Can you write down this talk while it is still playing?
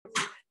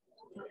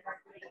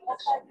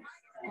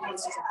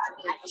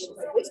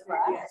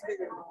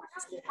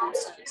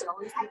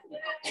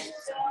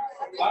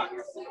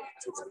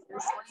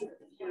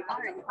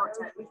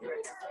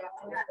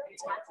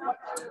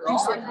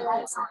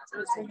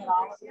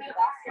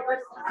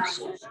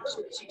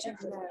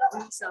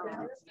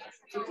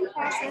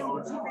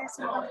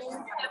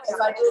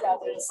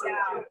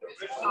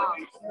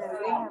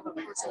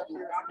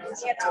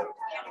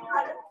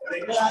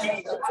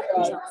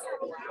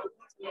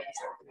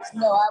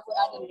No, I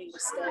didn't mean to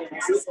stay.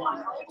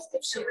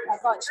 I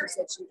thought she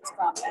said she was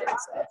coming.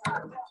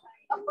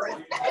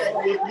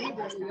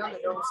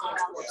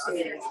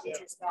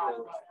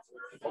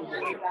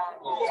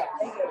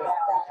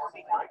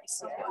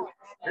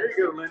 There you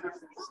go, Linda.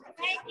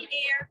 Thank you,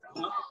 dear.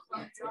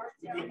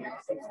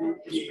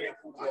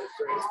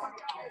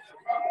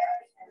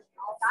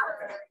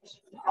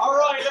 All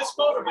right, let's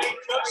motivate.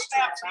 Coach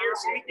Snaps here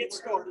so we can get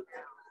started.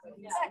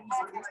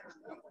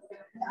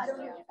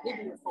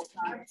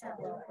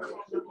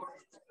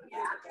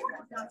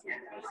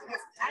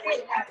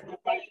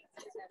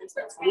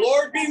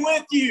 Lord be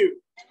with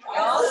you.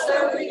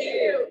 Also with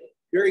you.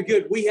 Very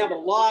good. We have a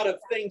lot of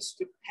things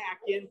to pack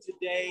in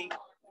today.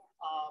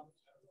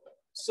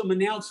 Some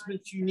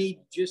announcements you need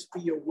to just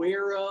be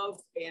aware of.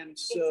 And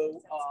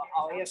so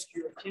I'll ask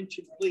your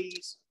attention,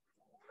 please.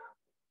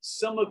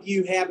 Some of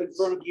you have in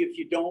front of you, if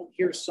you don't,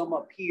 here's some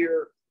up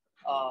here.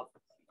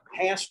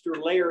 Pastor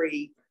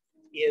Larry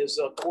is,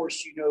 of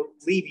course,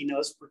 leaving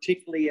us,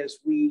 particularly as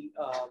we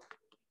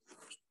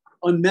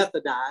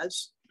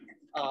unmethodize.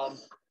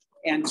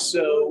 And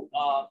so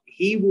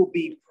he will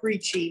be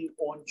preaching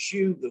on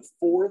June the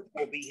 4th,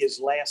 will be his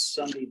last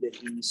Sunday that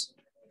he's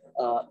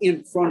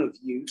in front of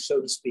you,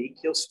 so to speak.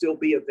 He'll still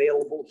be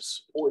available to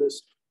support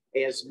us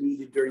as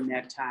needed during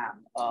that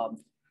time.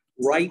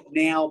 Right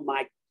now,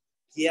 my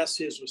guess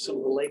is with some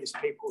of the latest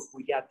paperwork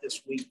we got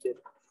this week that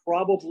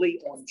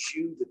probably on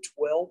June the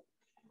 12th,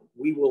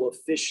 we will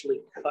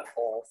officially cut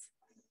off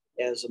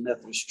as a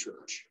Methodist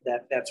church.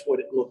 That's what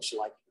it looks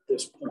like at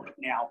this point.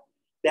 Now,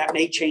 that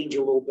may change a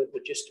little bit,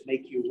 but just to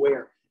make you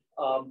aware.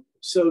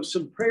 So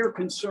some prayer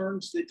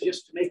concerns that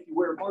just to make you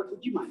aware. Mark,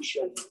 would you mind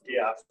showing?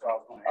 Yeah,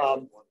 probably.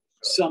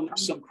 Some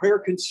prayer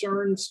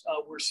concerns.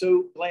 We're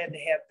so glad to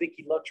have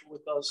Vicki Lutcher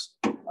with us.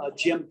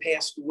 Jim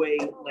passed away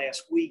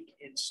last week,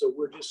 and so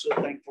we're just so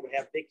thankful to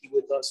have Vicki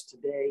with us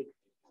today.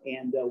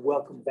 And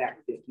welcome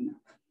back, Vicki.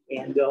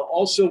 And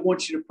also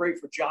want you to pray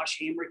for Josh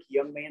Hamrick, a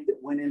young man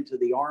that went into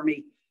the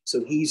Army.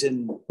 So he's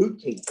in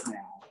boot camp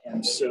now.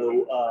 And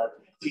so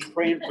be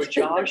praying for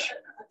Josh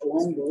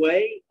along the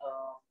way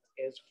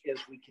as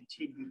we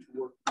continue to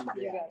work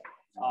through that.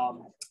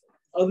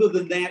 Other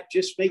than that,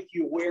 just make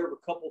you aware of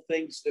a couple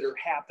things that are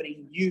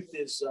happening. Youth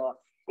is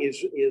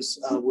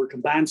we're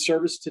combined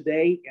service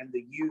today, and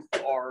the youth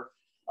are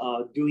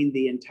doing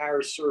the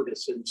entire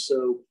service. And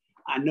so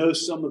I know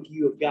some of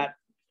you have got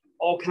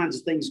all kinds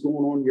of things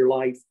going on in your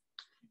life.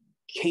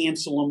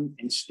 Cancel them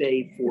and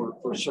stay for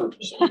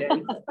service.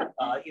 Okay,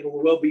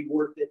 it'll well be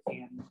worth it,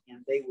 and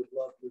they would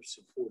love your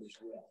support as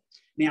well.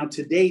 Now,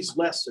 today's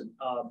lesson,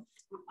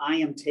 I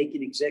am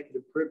taking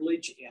executive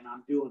privilege, and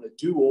I'm doing a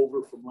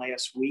do-over from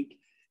last week.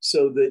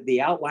 So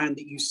the outline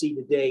that you see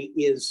today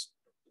is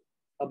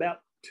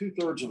about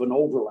 2/3 of an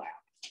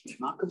overlap.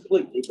 Not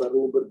completely, but a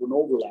little bit of an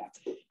overlap.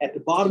 At the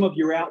bottom of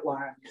your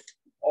outline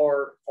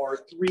are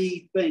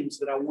three things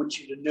that I want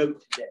you to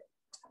note today.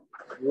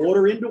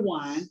 Water into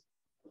wine,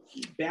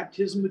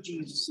 baptism of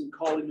Jesus, and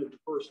calling of the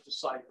first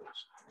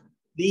disciples.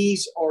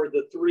 These are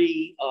the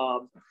three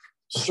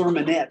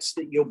sermonettes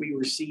that you'll be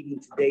receiving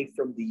today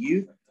from the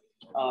youth.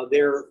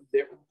 There's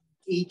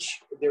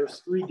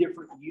three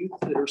different youth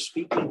that are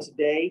speaking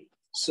today.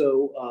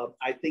 So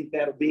I think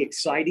that'll be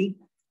exciting.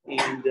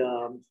 And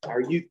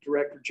our youth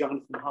director,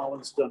 Jonathan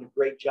Holland's done a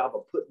great job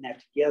of putting that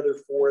together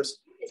for us.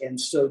 And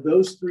so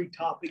those three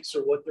topics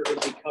are what they're going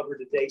to be covered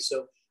today.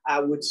 So I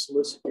would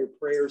solicit your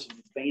prayers in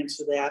advance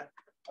of that.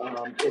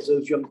 As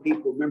those young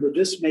people, remember,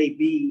 this may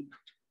be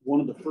one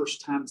of the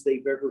first times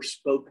they've ever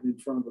spoken in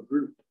front of a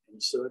group.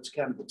 And so it's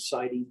kind of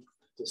exciting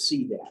to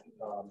see that.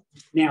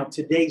 Now,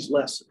 today's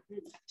lesson,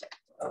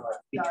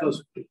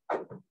 because...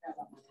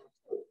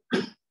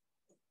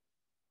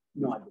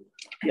 No, I didn't.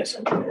 Yes.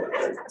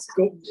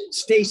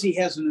 Stacy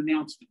has an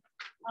announcement.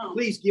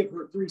 Please give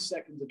her 3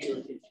 seconds of your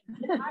attention.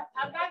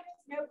 I've got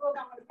this notebook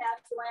I'm going to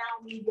pass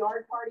around. We need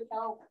yard party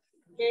help,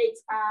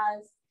 gates,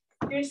 pies,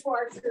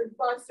 dishwashers,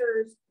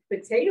 busters,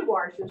 potato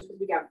washers, because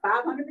we got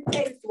 500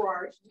 potatoes to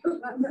wash. I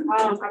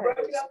broke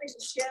it up into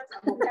shifts.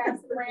 I'm going to pass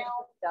it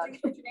around. Please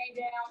put your name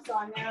down so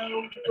I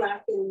know who I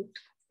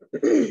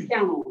can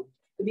count on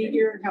to be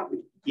here and help me.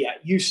 Yeah,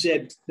 you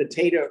said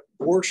potato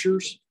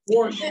washers.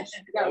 Washers.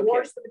 You got to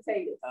wash the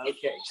potatoes.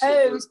 Okay.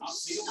 So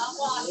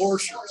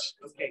washers.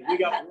 Okay, we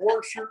got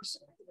washers.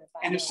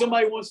 And if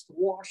somebody wants to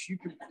wash, you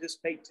can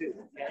participate too.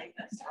 Okay.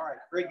 All right.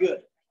 Very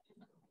good.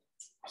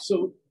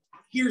 So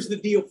here's the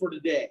deal for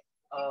today.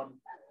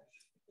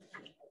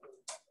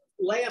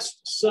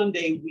 Last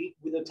Sunday,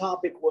 the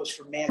topic was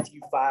from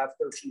Matthew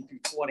 5:13 through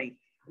 20.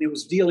 it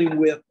was dealing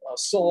with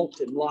salt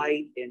and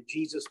light and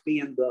Jesus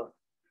being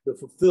the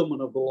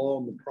fulfillment of the law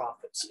and the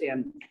prophets.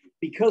 And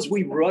because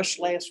we rushed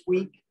last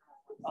week,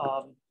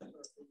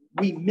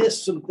 we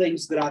missed some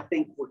things that I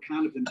think were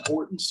kind of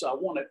important. So I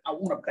want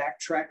to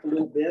backtrack a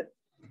little bit,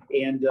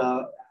 and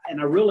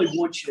I really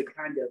want you to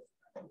kind of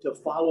to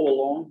follow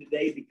along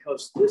today,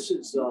 because this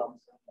is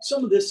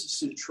some of this is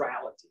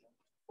centrality.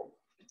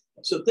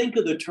 So think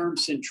of the term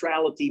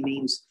centrality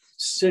means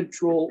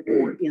central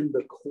or in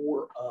the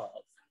core of,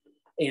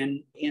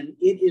 and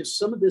it is,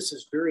 some of this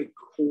is very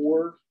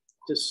core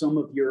to some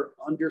of your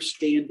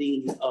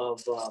understanding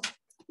of. Let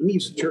me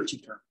use a churchy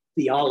term.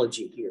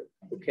 Theology here,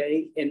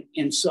 okay?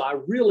 And so I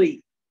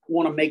really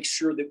want to make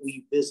sure that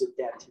we visit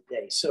that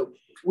today. So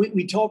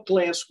we talked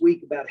last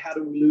week about how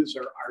do we lose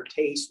our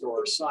taste or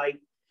our sight.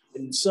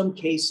 And in some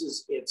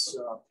cases, it's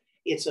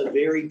a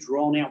very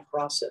drawn out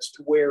process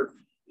to where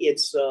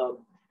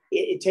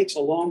it takes a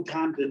long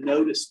time to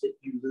notice that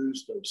you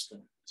lose those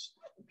things,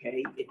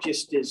 okay? It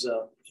just is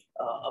a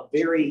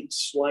very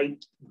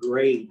slight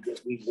grade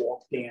that we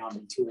walk down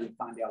until we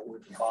find out we're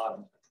at the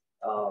bottom.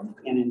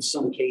 And in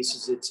some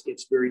cases,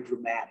 it's very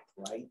dramatic,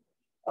 right?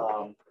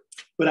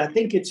 But I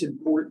think it's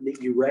important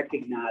that you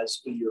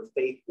recognize in your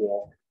faith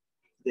walk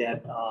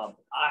that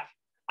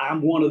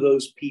I'm one of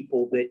those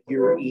people that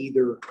you're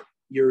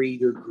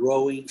either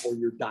growing or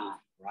you're dying,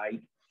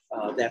 right?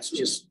 That's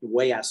just the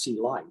way I see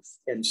life.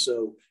 And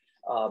so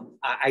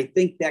I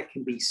think that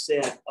can be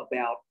said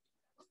about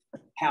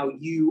how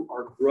you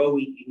are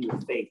growing in your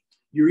faith.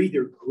 You're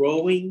either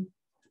growing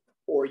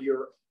or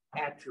you're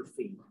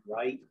atrophy,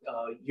 right?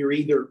 You're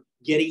either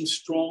getting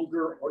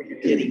stronger or you're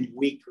getting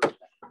weaker.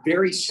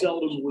 Very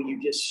seldom will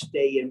you just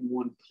stay in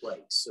one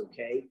place,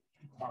 okay?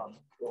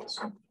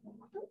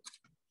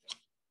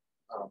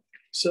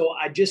 So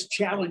I just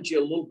challenge you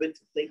a little bit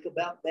to think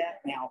about that.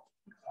 Now,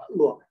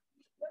 look,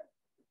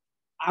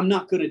 I'm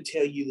not going to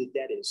tell you that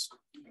that is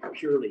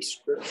purely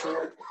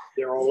scriptural.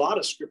 There are a lot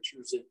of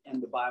scriptures in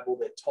the Bible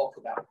that talk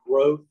about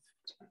growth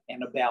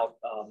and about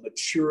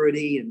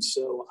maturity. And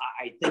so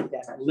I think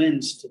that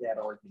lends to that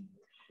argument.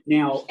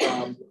 Now,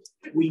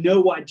 we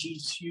know why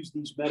Jesus used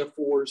these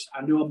metaphors.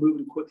 I know I'm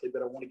moving quickly,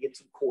 but I want to get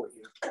to the core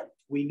here.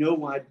 We know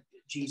why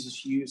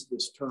Jesus used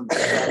this term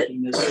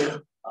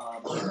saltiness,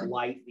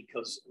 light,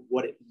 because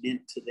what it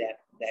meant to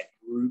that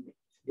group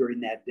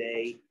during that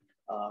day.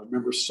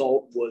 Remember,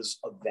 salt was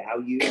of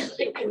value.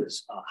 It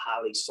was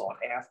highly sought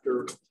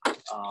after,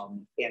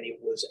 and it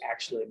was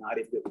actually an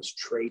item that was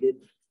traded.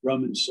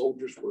 Roman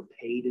soldiers were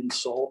paid in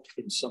salt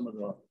in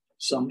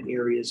some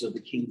areas of the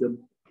kingdom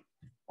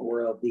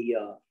or of the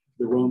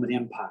Roman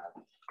Empire.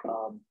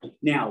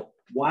 Now,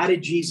 why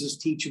did Jesus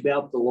teach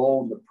about the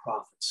law and the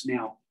prophets?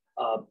 Now,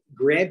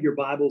 grab your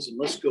Bibles and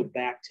let's go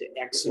back to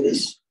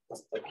Exodus,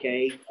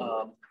 okay?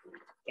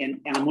 And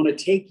I'm going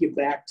to take you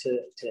back to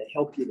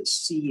help you to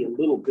see a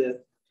little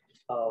bit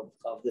of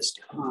this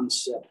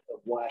concept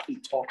of why he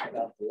talked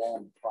about the law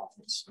and the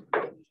prophets.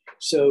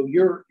 So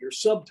your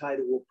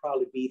subtitle will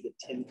probably be the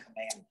 10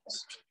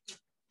 Commandments.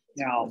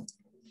 Now,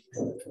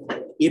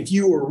 if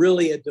you were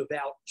really a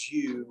devout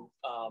Jew,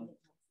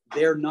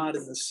 they're not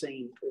in the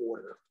same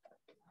order.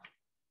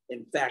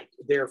 In fact,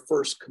 their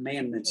first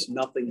commandments,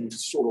 nothing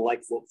sort of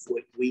like what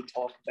we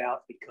talk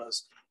about,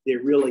 because they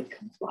really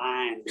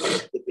combine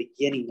the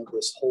beginning of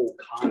this whole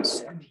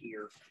concept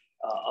here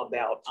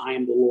about I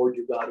am the Lord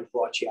your God who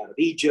brought you out of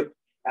Egypt,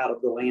 out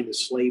of the land of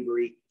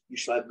slavery. You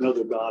shall have no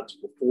other gods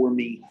before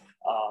me.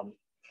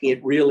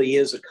 It really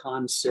is a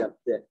concept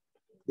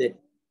that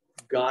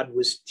God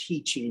was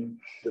teaching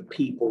the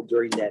people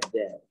during that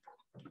day.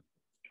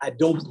 I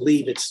don't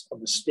believe it's a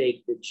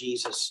mistake that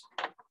Jesus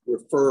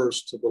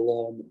refers to the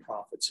law and the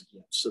prophets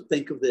again. So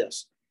think of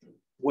this.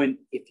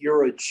 If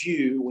you're a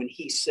Jew, when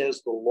he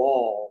says the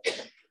law,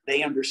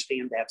 they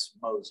understand that's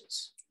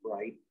Moses,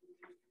 right?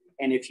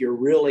 And if you're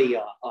really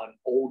an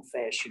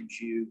old-fashioned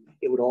Jew,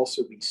 it would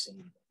also be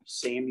Samuel.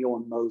 Samuel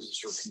and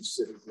Moses are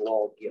considered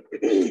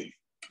lawgivers.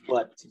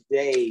 But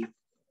today,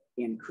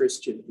 in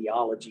Christian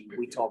theology,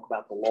 we talk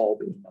about the law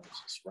being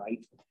Moses, right?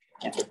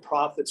 And the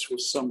prophets were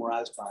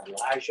summarized by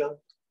Elijah,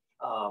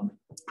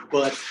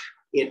 but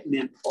it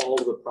meant all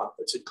of the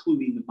prophets,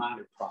 including the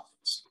minor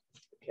prophets,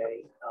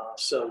 okay?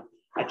 So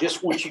I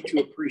just want you to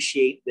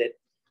appreciate that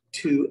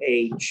to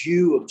a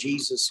Jew of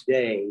Jesus'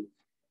 day,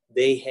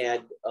 they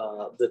had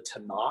the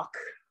Tanakh.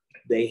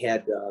 They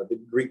had the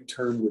Greek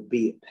term would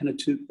be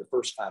Pentateuch, the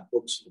first 5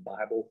 books of the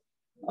Bible.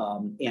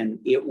 And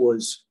it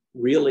was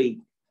really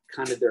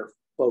kind of their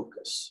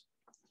focus.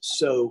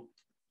 So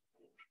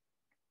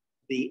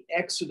the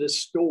Exodus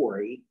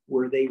story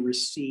where they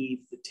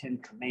received the 10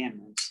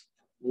 Commandments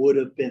would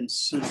have been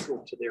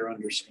central to their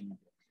understanding.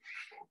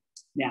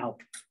 Now,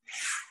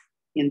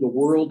 in the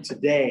world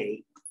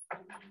today,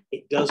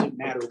 it doesn't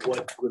matter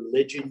what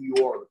religion you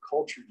are or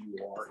culture you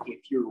are,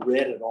 if you're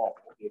read at all,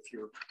 if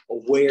you're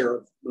aware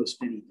of most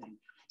anything,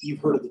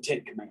 you've heard of the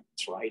 10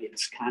 Commandments, right?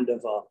 It's kind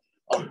of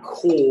a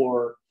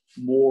core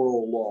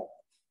moral law.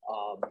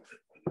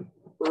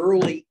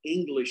 Early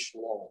English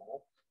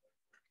law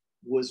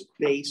was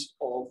based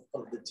off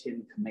of the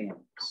Ten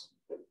Commandments.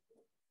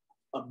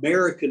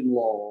 American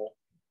law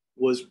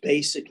was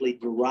basically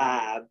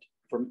derived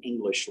from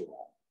English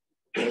law.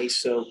 Okay,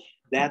 so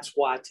that's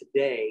why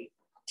today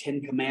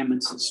 10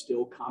 Commandments is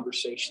still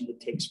conversation that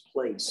takes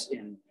place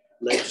in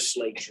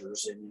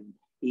legislatures and in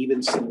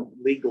even some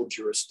legal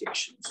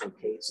jurisdictions.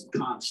 Okay, it's the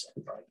concept,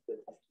 right?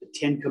 The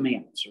 10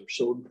 Commandments are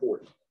so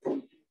important.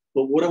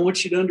 But what I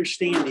want you to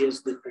understand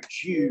is that the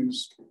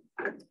Jews,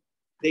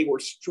 they were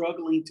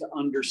struggling to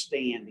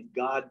understand, and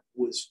God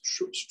was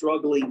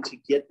struggling to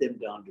get them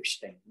to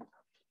understand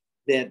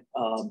that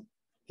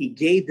he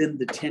gave them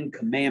the 10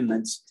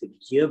 Commandments to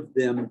give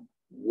them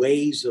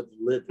ways of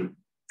living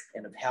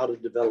and of how to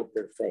develop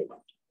their faith.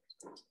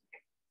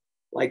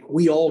 Like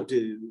we all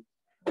do,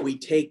 we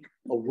take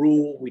a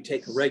rule, we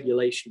take a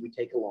regulation, we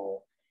take a law,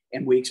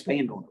 and we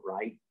expand on it,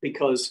 right?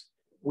 Because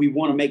we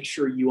want to make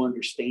sure you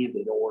understand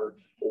it.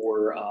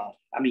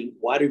 I mean,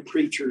 why do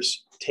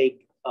preachers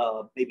take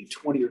maybe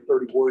 20 or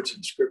 30 words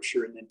in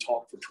scripture and then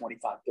talk for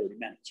 25, 30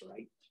 minutes,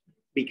 right?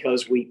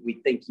 Because we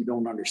think you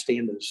don't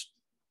understand those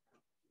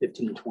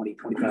 15, 20,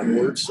 25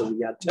 words, so we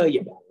got to tell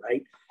you about it,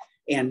 right?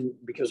 And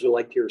because we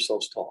like to hear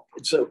ourselves talk.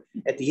 And so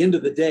at the end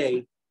of the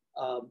day,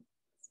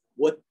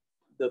 what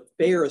the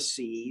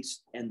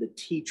Pharisees and the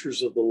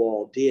teachers of the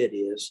law did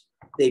is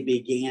they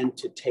began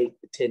to take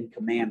the 10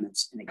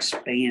 Commandments and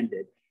expand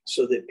it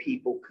so that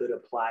people could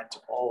apply it to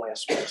all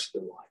aspects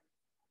of their life.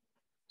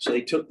 So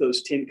they took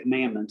those 10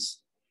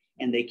 Commandments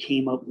and they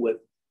came up with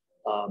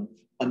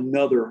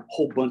another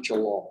whole bunch of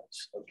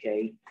laws,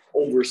 okay?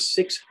 Over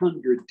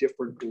 600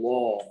 different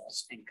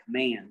laws and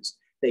commands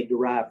they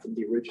derived from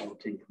the original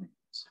 10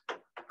 Commandments.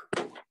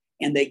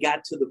 And they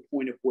got to the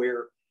point of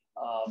where,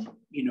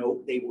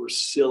 they were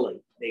silly.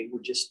 They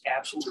were just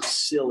absolutely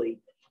silly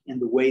in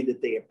the way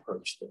that they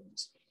approached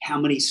things. How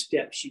many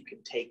steps you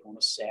can take on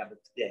a Sabbath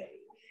day.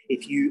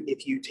 If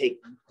you take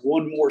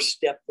one more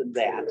step than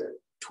that,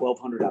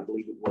 1,200, I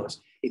believe it was,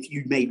 if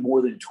you made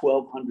more than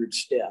 1,200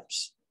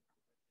 steps,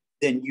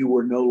 then you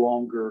were no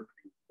longer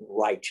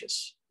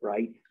righteous,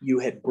 right? You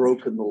had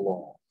broken the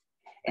law.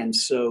 And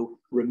so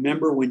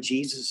remember when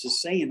Jesus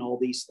is saying all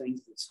these things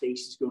that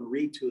Stacy's going to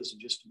read to us in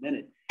just a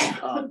minute,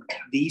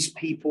 these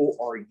people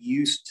are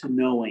used to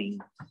knowing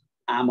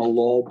I'm a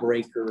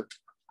lawbreaker.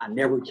 I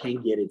never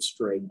can get it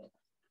straight.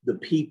 The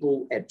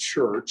people at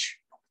church,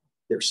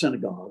 their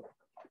synagogue,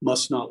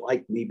 must not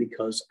like me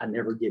because I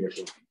never get it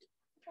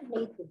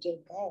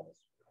right.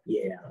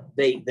 Yeah,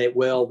 they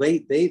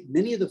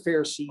many of the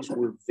Pharisees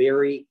were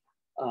very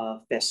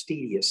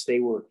fastidious. They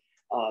were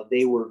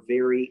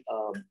very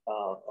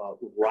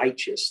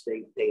righteous.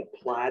 They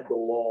applied the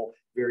law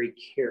very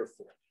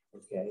carefully.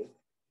 Okay,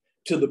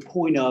 to the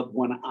point of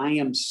when I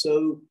am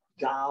so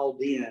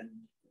dialed in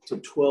to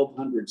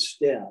 1,200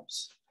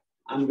 steps,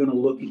 I'm going to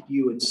look at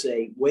you and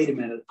say, "Wait a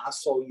minute! I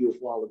saw you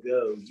a while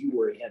ago. You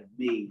were ahead of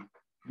me.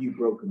 You've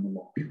broken the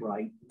law,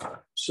 right?"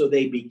 So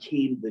they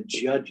became the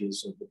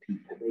judges of the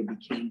people. They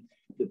became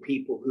the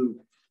people who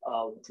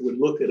would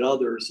look at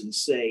others and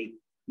say,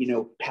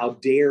 how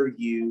dare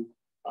you?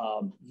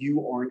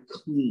 You aren't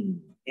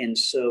clean. And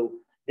so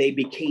they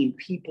became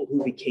people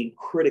who became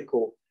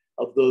critical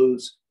of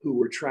those who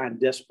were trying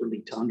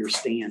desperately to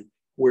understand,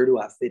 where do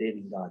I fit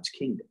in God's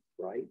kingdom,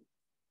 right?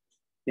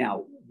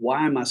 Now,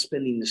 why am I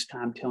spending this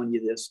time telling you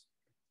this?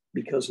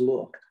 Because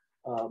look,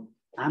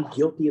 I'm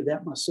guilty of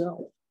that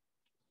myself.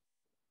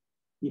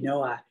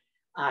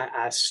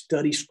 I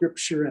study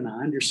scripture and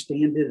I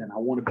understand it and I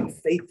want to be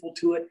faithful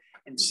to it.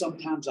 And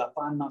sometimes I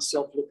find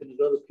myself looking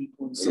at other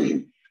people and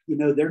saying,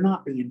 they're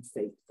not being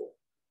faithful.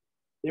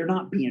 They're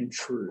not being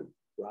true,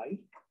 right?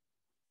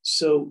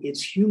 So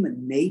it's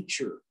human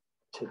nature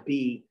to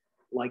be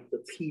like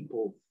the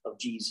people of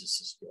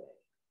Jesus's day.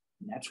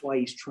 And that's why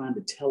he's trying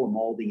to tell them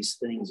all these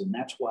things. And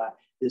that's why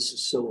this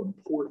is so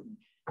important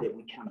that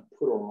we kind of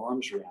put our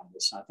arms around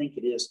this. And I think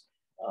it is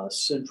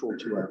central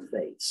to our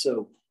faith.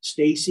 So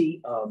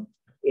Stacy,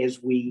 as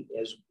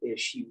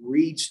she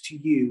reads to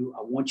you,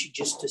 I want you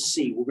just to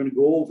see, we're going to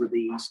go over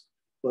these,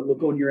 but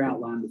look on your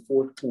outline, the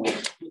fourth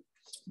point.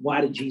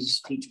 Why did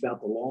Jesus teach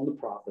about the law and the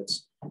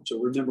prophets? So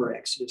remember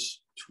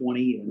Exodus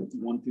 20 and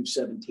 1 through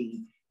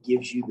 17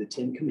 gives you the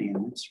 10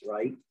 Commandments,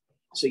 right?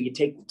 So you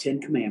take the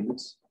 10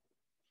 Commandments,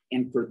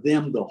 and for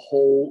them, the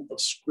whole of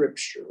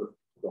Scripture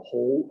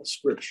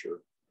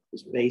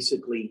is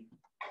basically,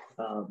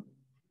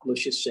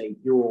 let's just say,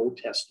 your Old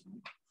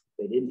Testament.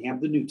 They didn't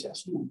have the New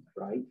Testament,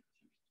 right?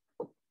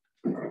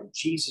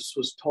 Jesus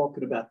was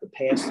talking about the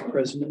past, the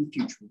present, and the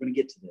future. We're going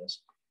to get to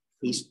this.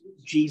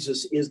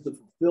 Jesus is the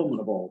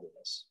fulfillment of all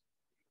this.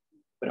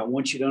 But I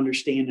want you to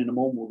understand in a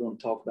moment, we're going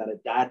to talk about a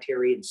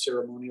dietary and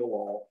ceremonial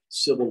law,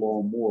 civil law,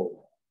 and moral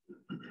law.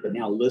 But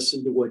now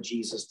listen to what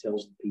Jesus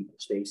tells the people.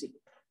 Stacy?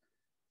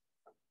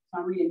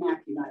 I'm reading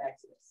Matthew, not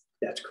Exodus.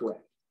 That's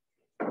correct.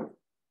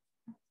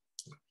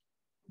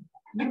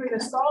 You are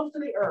the salt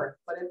of the earth,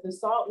 but if the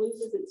salt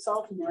loses its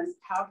saltiness,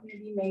 how can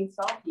it be made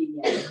salty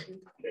again?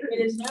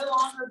 It is no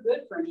longer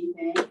good for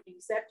anything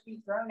except to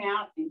be thrown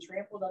out and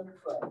trampled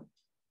underfoot.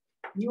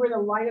 You are the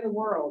light of the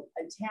world.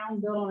 A town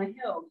built on a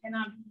hill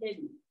cannot be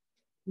hidden.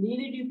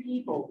 Neither do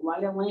people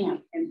light a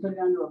lamp and put it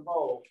under a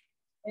bowl.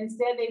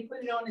 Instead, they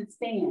put it on its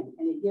stand,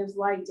 and it gives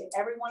light to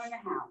everyone in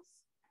the house.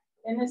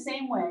 In the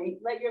same way,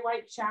 let your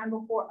light shine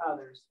before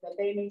others, that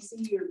they may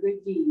see your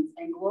good deeds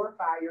and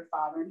glorify your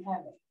Father in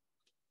heaven.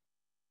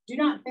 Do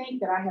not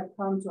think that I have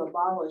come to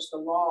abolish the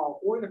law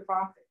or the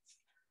prophets.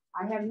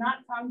 I have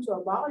not come to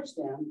abolish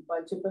them,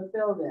 but to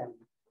fulfill them.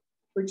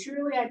 For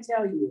truly I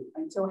tell you,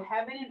 until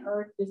heaven and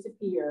earth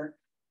disappear,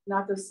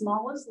 not the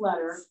smallest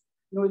letter,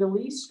 nor the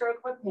least stroke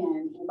of a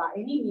pen will by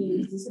any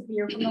means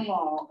disappear from the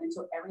law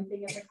until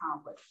everything is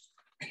accomplished.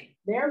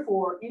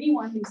 Therefore,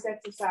 anyone who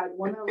sets aside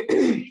one of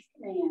these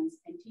commands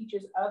and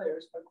teaches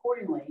others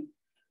accordingly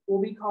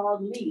will be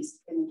called least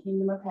in the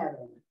kingdom of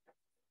heaven.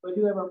 But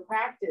whoever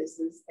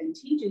practices and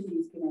teaches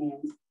these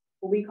commands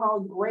will be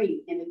called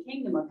great in the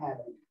kingdom of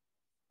heaven.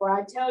 For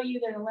I tell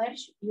you that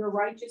unless your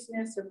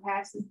righteousness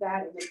surpasses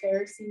that of the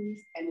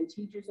Pharisees and the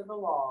teachers of the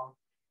law,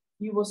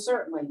 you will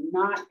certainly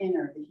not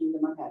enter the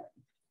kingdom of heaven.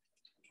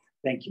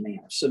 Thank you,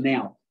 ma'am. So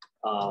now,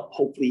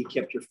 hopefully you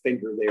kept your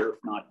finger there. If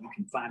not, you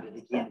can find it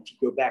again. If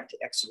you go back to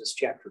Exodus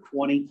chapter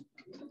 20,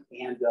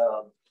 and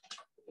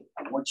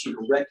I want you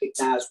to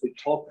recognize, we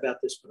talked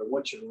about this, but I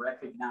want you to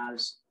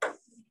recognize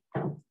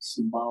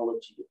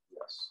symbology of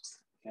this,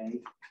 okay?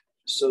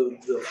 So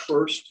the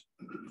first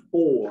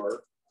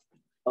 4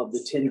 of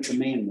the 10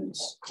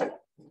 commandments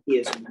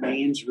is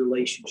man's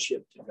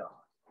relationship to God,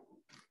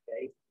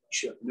 okay? You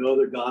should have no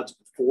other gods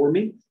before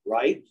me,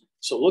 right?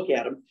 So look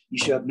at them. You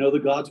shall have no other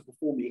gods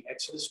before me,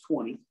 Exodus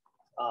 20.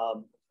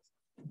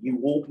 You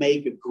won't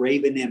make a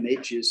graven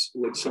image, is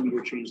what some of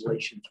your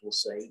translations will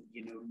say.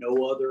 You know,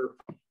 no other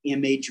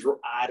image or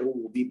idol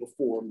will be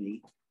before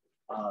me.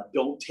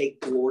 Don't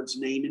take the Lord's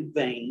name in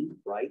vain,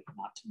 right?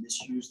 Not to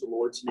misuse the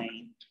Lord's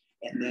name.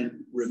 And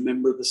then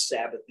remember the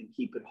Sabbath and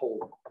keep it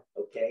holy,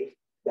 okay?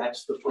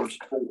 That's the first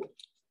 4.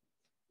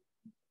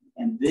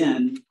 And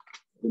then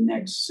the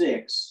next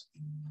 6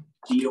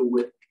 deal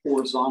with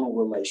horizontal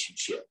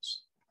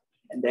relationships.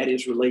 And that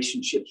is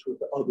relationships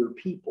with other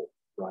people,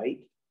 right?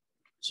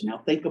 So now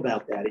think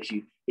about that as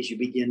you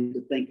begin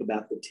to think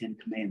about the 10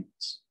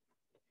 commandments.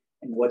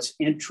 And what's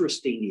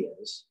interesting,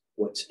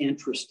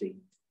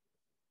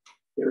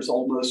 there's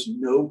almost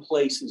no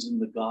places in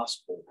the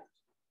gospel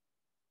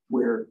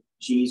where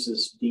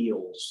Jesus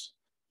deals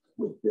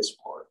with this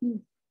part.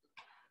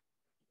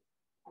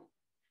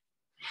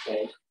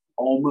 Okay,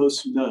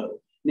 almost no.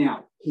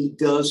 Now, he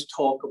does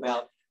talk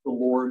about the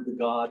Lord, the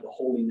God, the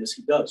holiness.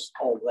 He does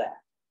all that,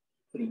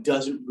 but he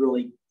doesn't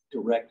really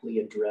directly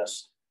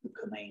address the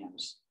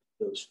commands,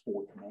 those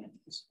 4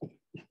 commandments.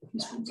 He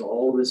spends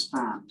all this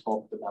time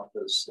talking about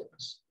those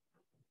 6.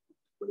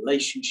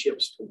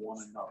 Relationships to one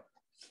another.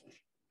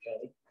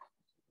 Okay.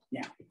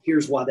 Now,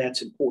 here's why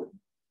that's important.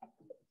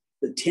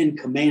 The 10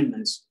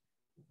 commandments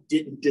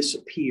didn't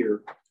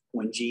disappear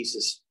when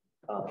Jesus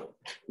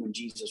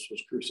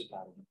was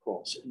crucified on the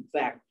cross. In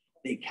fact,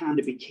 they kind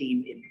of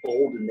became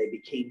emboldened. They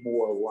became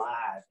more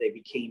alive. They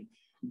became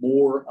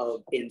more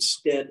of,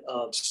 instead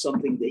of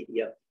something that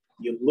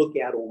you look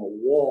at on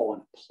a wall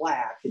and a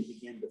plaque and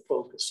begin to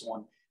focus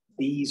on,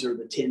 these are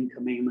the 10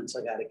 commandments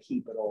I got to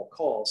keep at all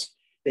costs.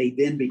 They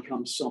then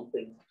become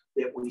something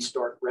that we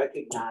start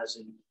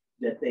recognizing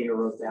that they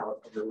are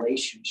about a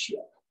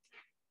relationship,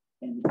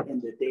 and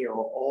that they are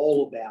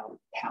all about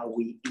how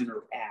we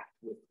interact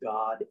with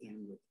God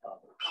and with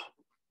others.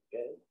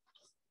 Okay?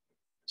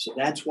 So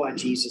that's why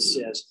Jesus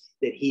says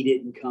that he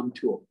didn't come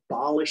to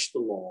abolish the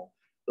law,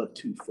 but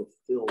to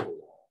fulfill the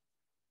law.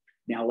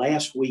 Now,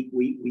 last week,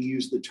 we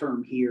used the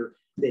term here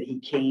that he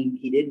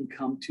didn't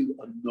come to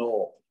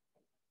annul,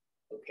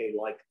 okay,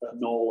 like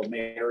annul a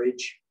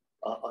marriage,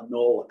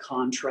 annul a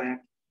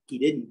contract. He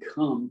didn't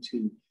come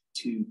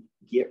to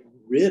get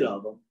rid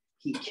of them.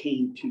 He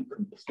came to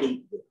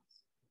complete them.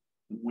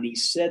 And when he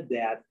said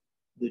that,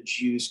 the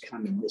Jews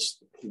kind of missed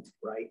the point,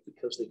 right?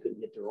 Because they couldn't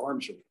get their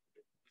arms around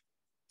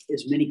it.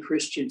 As many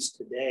Christians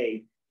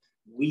today,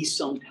 we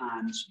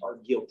sometimes are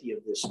guilty of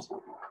this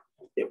too,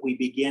 that we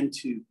begin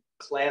to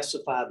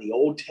classify the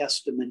Old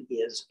Testament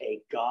as a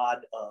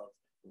God of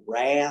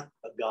wrath,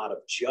 a God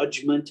of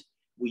judgment.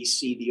 We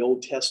see the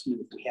Old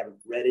Testament, if we haven't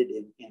read it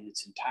in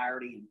its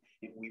entirety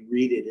and we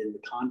read it in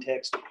the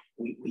context,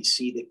 we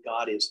see that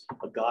God is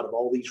a God of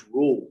all these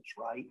rules,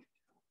 right?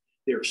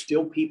 There are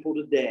still people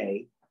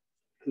today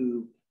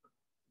who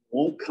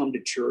won't come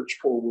to church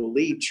or will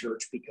leave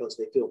church because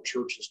they feel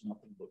church is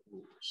nothing but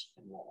rules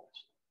and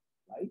laws,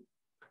 right?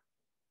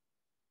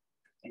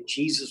 And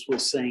Jesus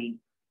was saying,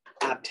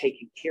 I've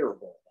taken care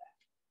of all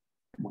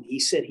that. When he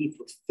said he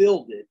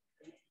fulfilled it,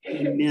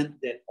 he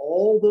meant that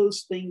all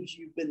those things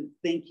you've been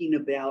thinking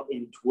about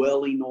and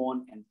dwelling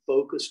on and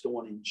focused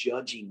on and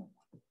judging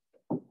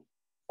on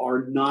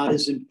are not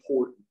as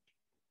important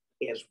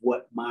as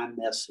what my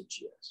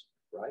message is,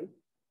 right?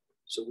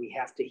 So we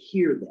have to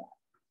hear that.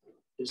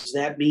 Does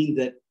that mean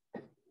that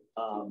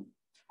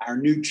our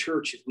new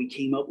church, if we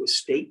came up with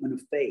statement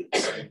of faith,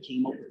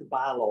 came up with the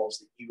bylaws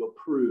that you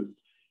approved,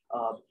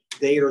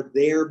 They are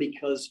there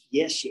because,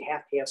 yes, you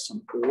have to have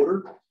some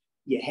order.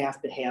 You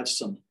have to have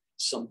some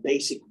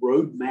basic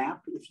roadmap,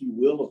 if you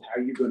will, of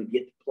how you're going to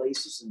get to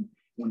places. And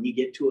when you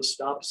get to a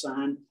stop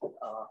sign,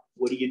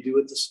 what do you do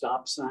at the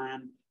stop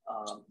sign?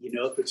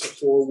 If it's a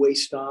four-way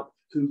stop,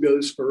 who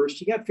goes first?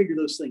 You got to figure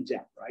those things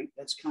out, right?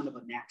 That's kind of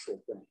a natural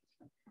thing.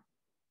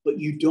 But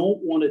you don't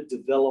want to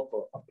develop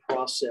a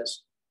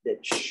process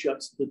that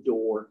shuts the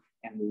door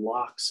and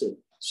locks it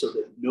so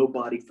that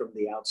nobody from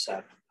the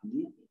outside can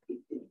come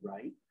in,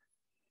 right?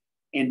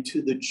 And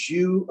to the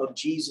Jew of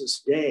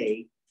Jesus'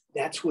 day,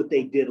 that's what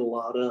they did a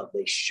lot of.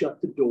 They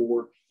shut the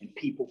door and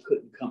people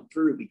couldn't come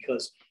through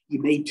because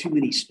you made too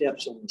many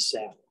steps on the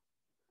Sabbath.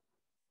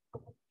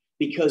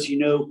 Because,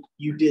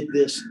 you did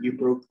this and you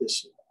broke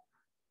this law.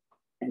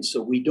 And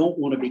so we don't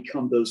want to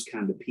become those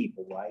kind of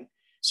people, right?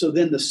 So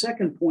then the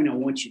second point I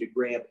want you to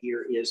grab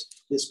here is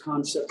this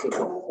concept of the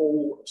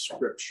whole of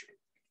Scripture.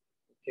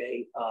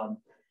 Okay.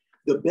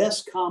 The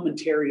best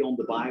commentary on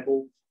the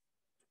Bible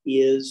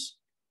is,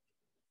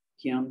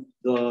 Kim,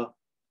 the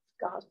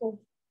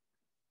Gospel.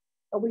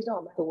 Oh, we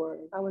talking about the word.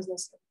 I was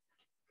listening.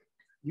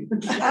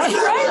 I was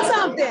writing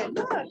something.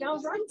 Look, I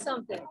was writing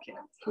something. Okay.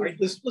 All right,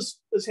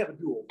 let's have a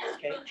duel,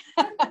 okay?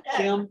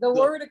 Kim, the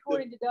word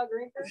according to Doug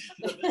Rinker.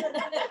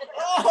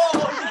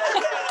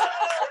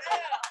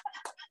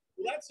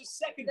 Well, that's the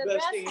second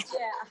best answer.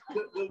 Yeah.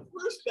 The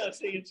first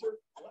best answer.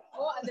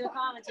 Well, the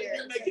commentary.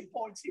 You're making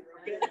points here,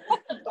 okay?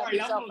 All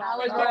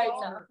right,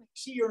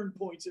 she earned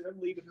points and I'm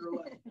leaving her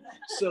alone.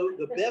 So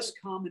the best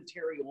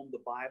commentary on the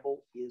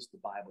Bible is the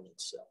Bible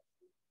itself.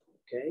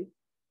 Okay?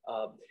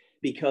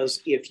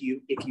 Because if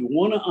you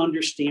want to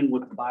understand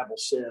what the Bible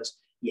says,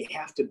 you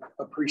have to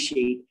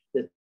appreciate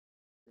that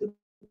the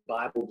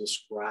Bible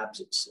describes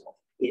itself.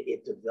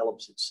 It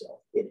develops itself.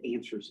 It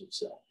answers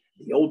itself.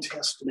 The Old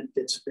Testament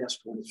fits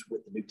best when it's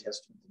with the New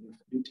Testament.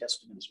 The New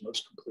Testament is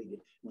most completed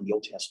when the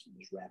Old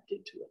Testament is wrapped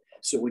into it.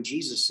 So when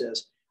Jesus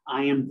says,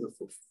 I am the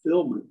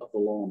fulfillment of the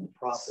law and the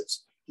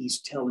prophets,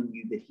 he's telling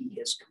you that he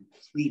has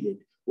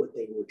completed what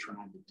they were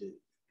trying to do,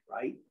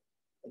 right?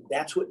 And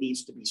that's what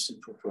needs to be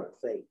central to our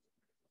faith.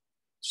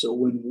 So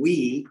when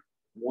we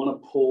want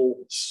to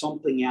pull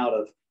something out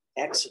of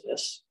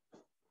Exodus,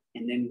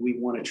 and then we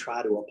want to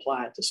try to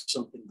apply it to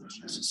something that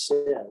Jesus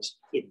says,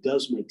 it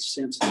does make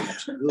sense and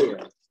that's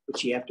good.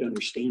 But you have to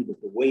understand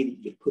that the way that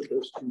you put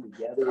those two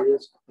together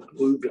is the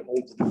glue that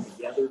holds them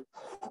together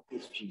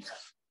is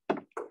Jesus.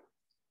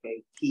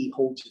 Okay, he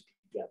holds it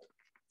together,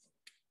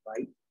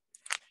 right?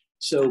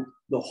 So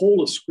the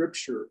whole of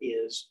Scripture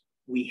is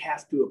we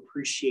have to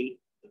appreciate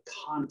the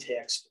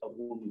context of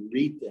when we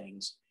read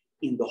things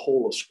in the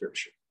whole of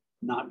Scripture,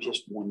 not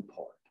just one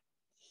part.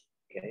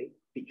 Okay,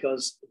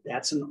 because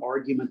that's an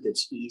argument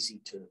that's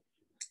easy to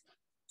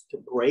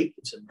break.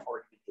 It's an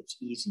argument that's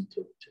easy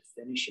to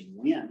finish and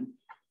win,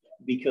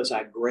 because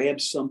I grab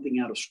something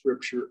out of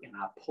Scripture and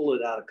I pull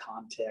it out of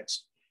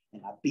context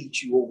and I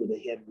beat you over the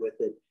head with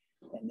it.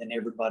 And then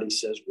everybody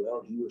says,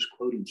 well, he was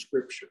quoting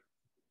Scripture.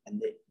 And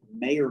that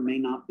may or may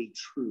not be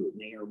true. It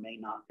may or may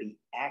not be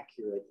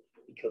accurate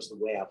because of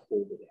the way I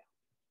pulled it out.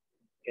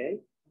 Okay?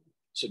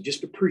 So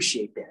just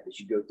appreciate that as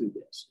you go through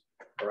this.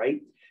 All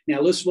right? Now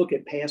let's look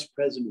at past,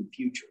 present, and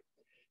future.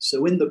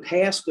 So in the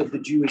past of the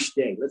Jewish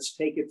day, let's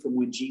take it from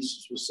when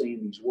Jesus was saying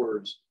these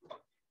words.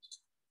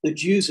 The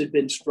Jews had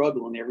been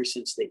struggling ever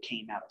since they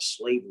came out of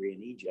slavery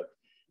in Egypt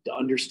to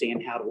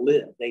understand how to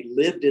live. They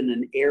lived in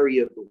an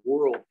area of the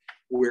world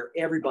where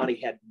everybody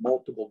had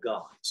multiple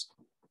gods,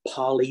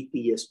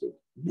 polytheistic,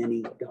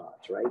 many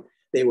gods, right?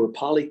 They were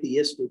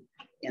polytheistic,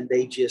 and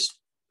they just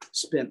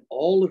spent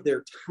all of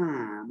their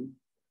time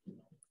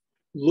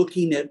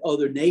looking at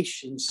other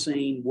nations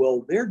saying,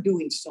 well, they're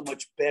doing so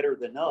much better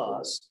than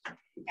us.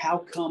 How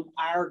come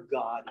our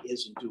God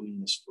isn't doing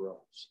this for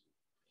us?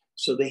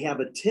 So they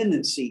have a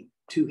tendency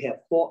to have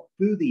thought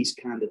through these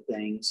kind of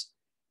things.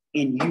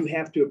 And you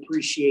have to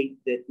appreciate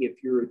that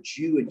if you're a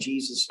Jew in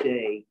Jesus'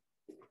 day,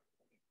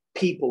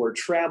 people are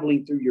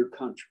traveling through your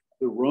country.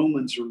 The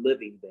Romans are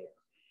living there.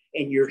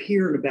 And you're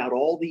hearing about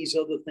all these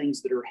other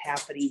things that are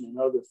happening in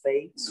other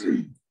faiths.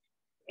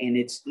 And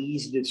it's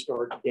easy to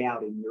start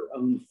doubting your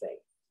own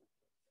faith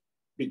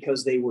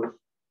because they were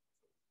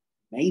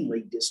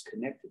mainly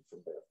disconnected from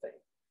their faith.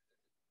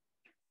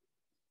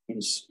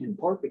 In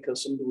part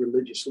because some of the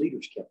religious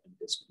leaders kept them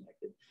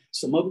disconnected.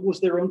 Some of it was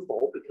their own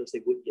fault because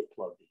they wouldn't get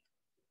plugged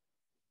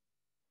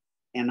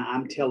in. And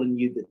I'm telling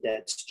you that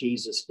that's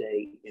Jesus'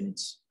 day, and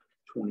it's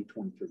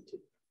 2023 too.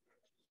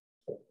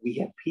 We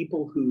have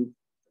people who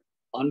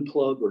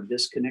unplug or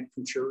disconnect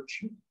from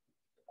church.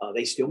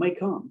 They still may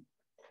come,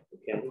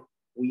 okay?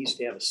 We used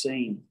to have a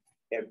saying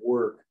at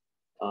work,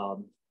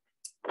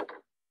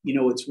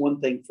 it's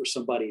one thing for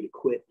somebody to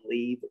quit and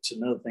leave. It's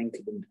another thing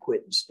for them to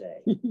quit and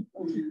stay.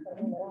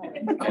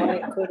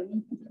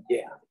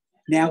 Yeah.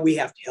 Now we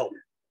have to help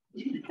them.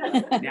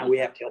 Now we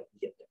have to help them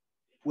get there.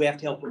 We have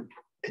to help them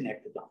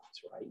connect the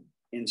dots, right?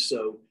 And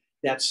so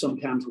that's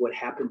sometimes what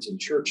happens in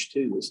church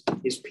too,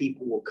 is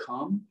people will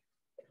come,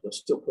 they'll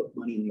still put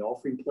money in the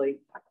offering plate,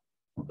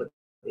 but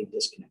they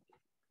disconnect.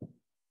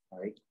 All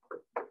right.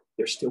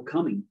 They're still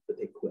coming, but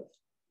they quit.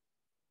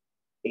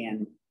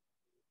 And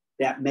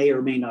that may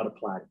or may not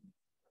apply to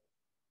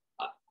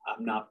me.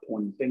 I'm not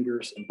pointing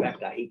fingers. In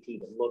fact, I hate to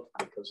even look,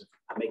 because if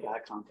I make eye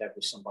contact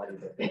with somebody,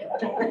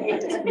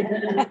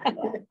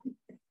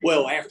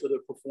 well, after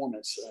the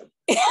performance.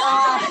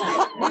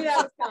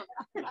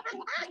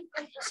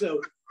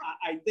 So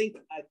I think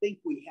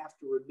we have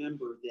to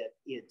remember that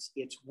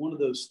it's one of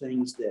those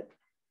things that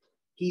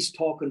he's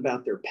talking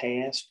about their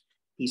past,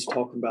 he's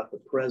talking about the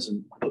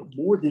present, but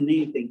more than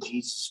anything,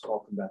 Jesus is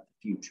talking about the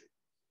future.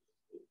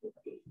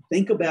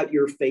 Think about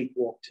your faith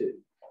walk too.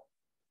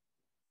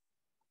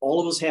 All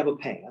of us have a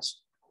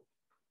past.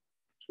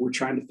 We're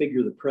trying to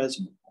figure the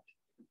present out,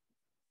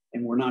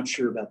 and we're not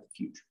sure about the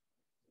future.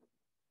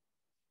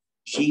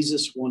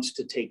 Jesus wants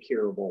to take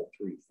care of all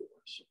three for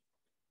us.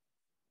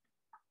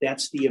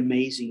 That's the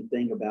amazing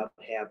thing about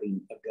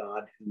having a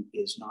God who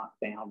is not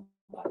bound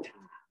by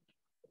time,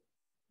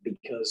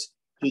 because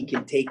he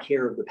can take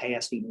care of the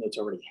past even though it's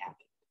already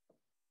happened.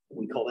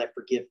 We call that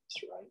forgiveness,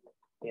 right?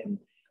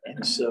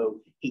 And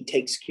so he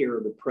takes care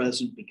of the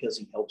present because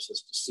he helps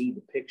us to see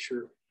the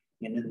picture.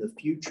 And in the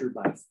future,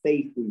 by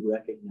faith, we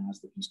recognize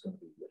that he's going to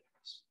be with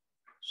us.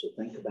 So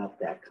think about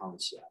that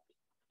concept.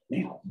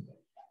 Now,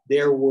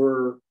 there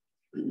were,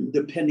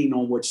 depending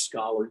on which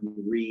scholar you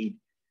read,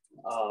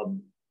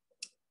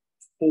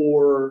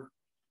 4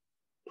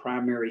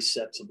 primary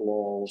sets of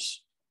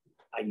laws.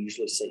 I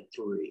usually say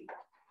 3.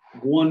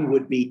 One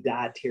would be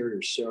dietary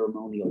or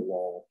ceremonial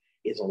law,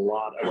 is a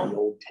lot of the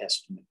Old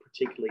Testament,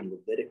 particularly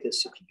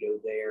Leviticus. If you go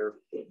there,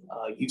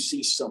 you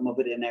see some of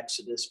it in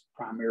Exodus,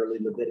 primarily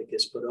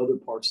Leviticus, but other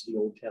parts of the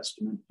Old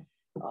Testament.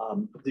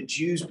 The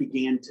Jews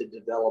began to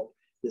develop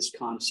this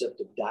concept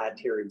of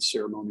dietary and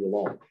ceremonial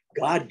law.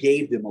 God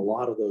gave them a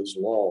lot of those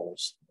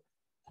laws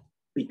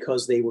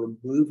because they were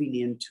moving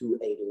into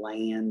a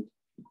land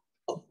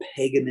of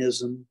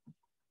paganism,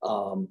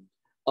 a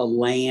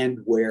land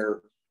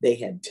where they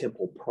had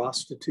temple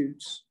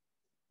prostitutes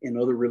in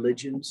other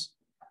religions,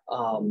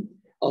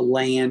 a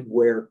land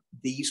where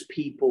these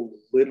people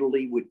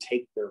literally would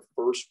take their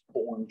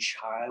firstborn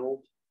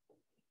child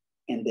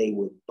and they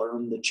would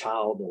burn the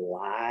child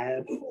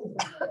alive,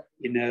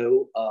 you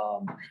know.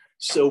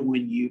 So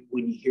when you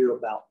hear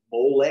about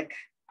Molech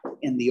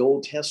in the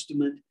Old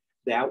Testament,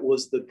 that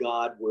was the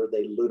god where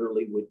they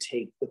literally would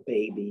take the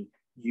baby,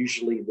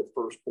 usually the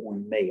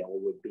firstborn male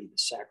would be the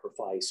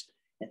sacrifice,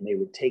 and they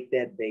would take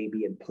that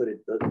baby and put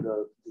it,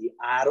 the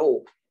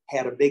idol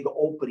had a big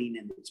opening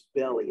in its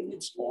belly and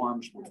its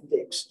arms were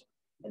fixed,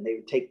 and they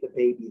would take the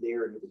baby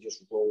there and it would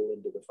just roll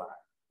into the fire.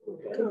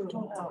 Okay?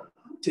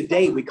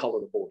 Today we call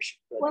it abortion,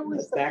 but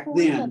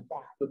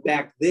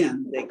back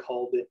then they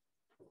called it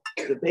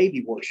the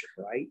baby worship,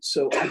 right?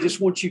 So I just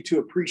want you to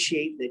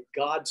appreciate that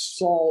God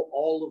saw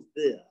all of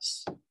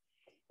this,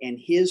 and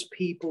his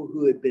people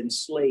who had been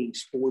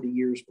slaves 40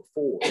 years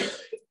before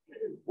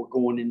were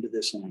going into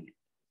this land.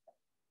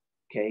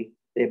 Okay,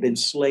 they've been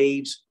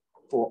slaves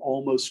for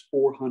almost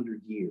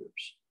 400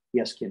 years.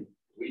 Yes, Ken?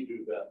 We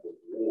do that with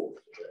war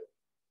today.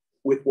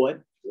 With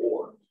what?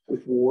 War.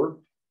 With war?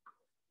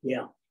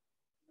 Yeah.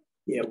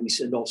 Yeah, we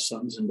send off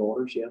sons and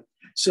daughters, yeah.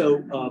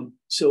 So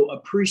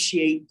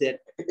appreciate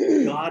that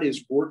God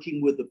is working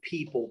with a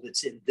people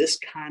that's in this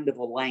kind of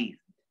a land,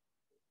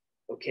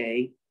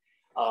 okay?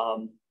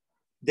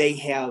 They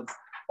have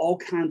all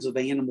kinds of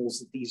animals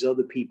that these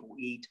other people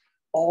eat,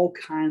 all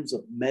kinds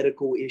of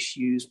medical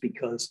issues,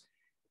 because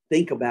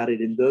think about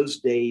it, in those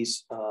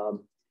days,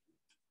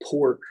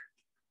 pork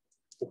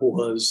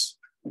was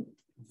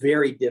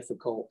very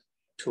difficult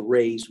to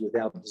raise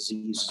without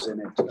diseases in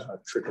it,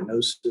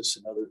 trichinosis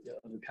and other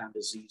kind of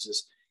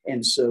diseases.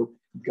 And so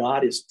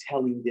God is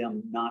telling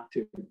them not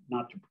to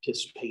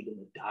participate in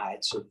the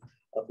diets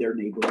of their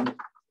neighboring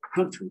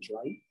countries,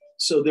 right?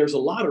 So there's a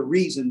lot of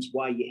reasons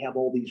why you have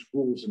all these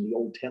rules in the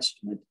Old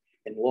Testament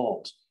and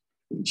laws.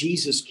 When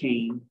Jesus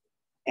came,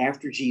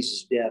 after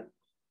Jesus' death,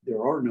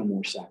 there are no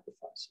more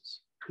sacrifices.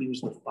 He was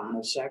the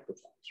final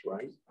sacrifice,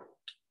 right?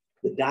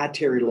 The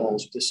dietary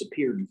laws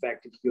disappeared. In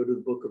fact, if you go to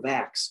the book of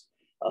Acts,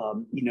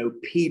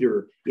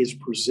 Peter is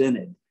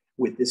presented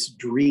with this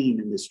dream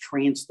and this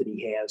trance that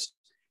he has,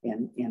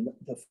 and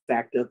the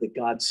fact of that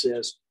God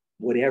says,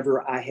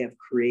 whatever I have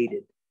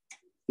created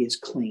is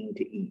clean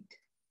to eat.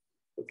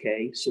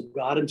 Okay, so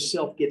God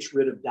himself gets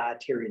rid of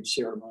dietary and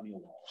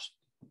ceremonial laws.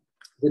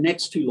 The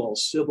next 2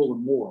 laws, civil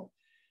and moral.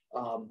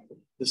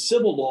 The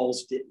civil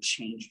laws didn't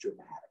change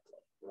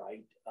dramatically,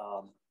 right?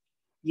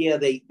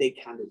 They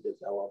kind of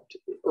developed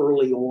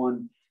early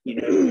on.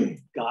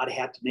 God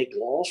had to make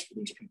laws for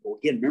these people.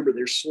 Again, remember,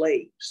 they're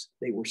slaves.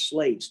 They were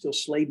slaves, still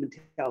slave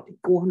mentality.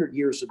 400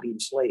 years of being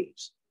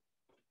slaves.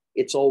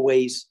 It's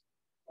always,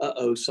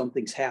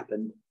 something's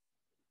happened.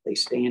 They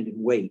stand and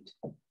wait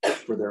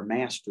for their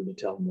master to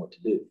tell them what to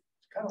do.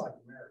 It's kind of like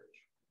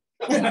marriage.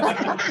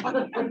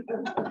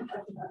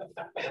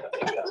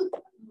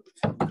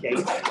 Okay,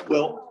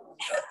 well,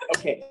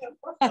 okay.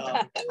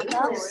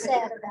 Enough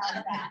said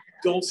about that.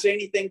 Don't say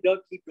anything, Doug.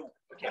 Keep going.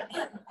 Okay.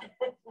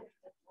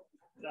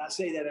 Did I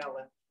say that out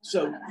loud?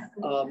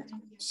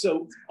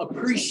 So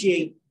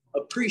appreciate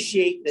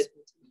that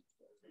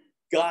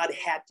God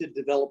had to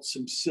develop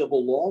some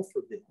civil law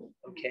for them.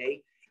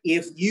 Okay,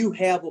 if you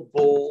have a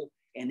bull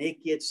and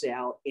it gets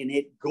out and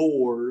it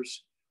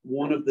gores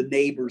one of the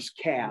neighbor's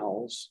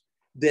cows,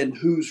 then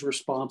who's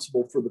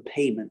responsible for the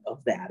payment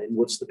of that? And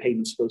what's the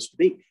payment supposed to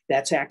be?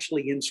 That's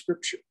actually in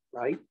Scripture,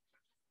 right?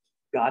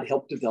 God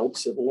helped develop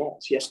civil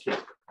laws. Yes, Kim.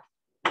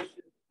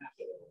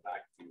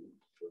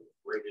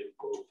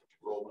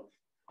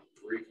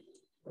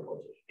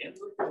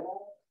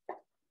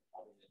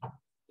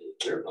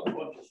 There's a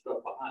bunch of stuff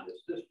behind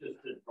this. This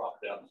just didn't drop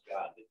down the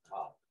sky and didn't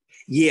pop.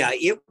 Yeah,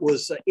 it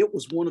was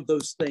one of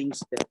those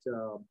things that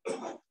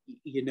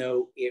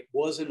it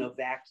wasn't a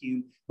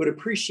vacuum. But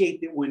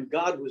appreciate that when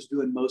God was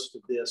doing most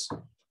of this,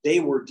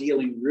 they were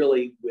dealing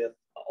really with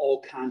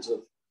all kinds of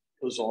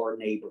bizarre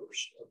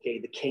neighbors. Okay,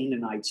 the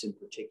Canaanites in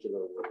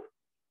particular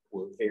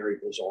were very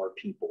bizarre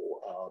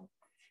people,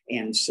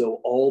 and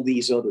so all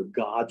these other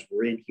gods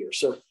were in here.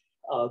 So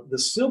the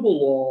civil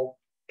law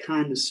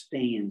kind of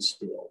stands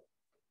still.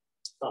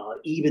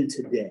 Even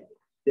today,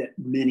 that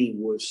many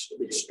was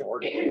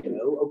started.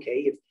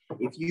 Okay,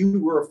 if you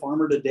were a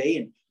farmer today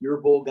and your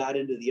bull got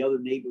into the other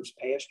neighbor's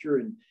pasture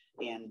and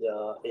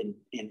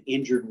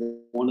injured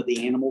one of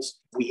the animals,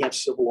 we have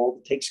civil law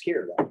that takes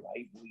care of that,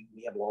 right?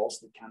 We have laws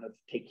that kind of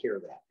take care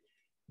of that.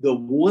 The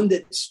one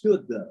that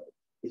stood though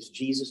is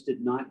Jesus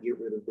did not get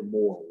rid of the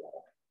moral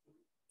law.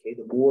 Okay,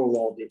 the moral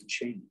law didn't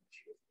change.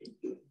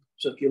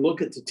 So if you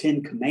look at the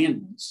 10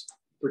 Commandments,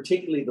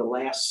 particularly the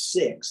last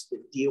 6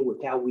 that deal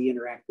with how we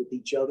interact with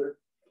each other,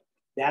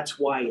 that's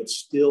why it's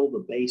still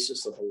the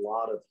basis of a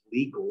lot of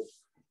legal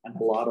and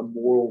a lot of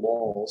moral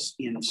laws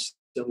in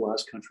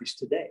civilized countries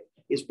today,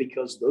 is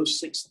because those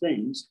 6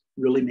 things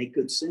really make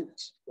good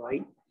sense,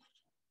 right?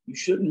 You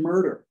shouldn't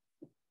murder.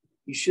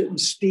 You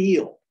shouldn't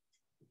steal.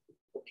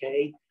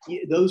 Okay?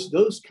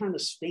 Those kind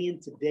of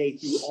stand today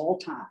through all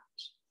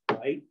times,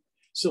 right?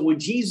 So when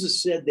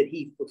Jesus said that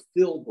he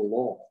fulfilled the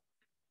law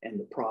and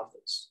the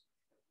prophets,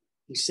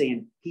 he's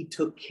saying he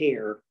took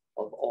care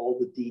of all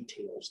the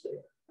details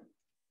there.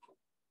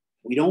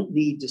 We don't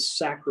need to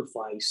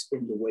sacrifice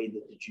in the way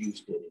that the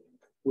Jews did it,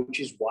 which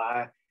is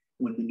why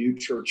when the new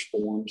church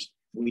forms,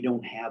 we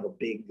don't have a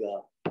big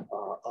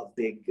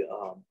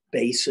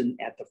basin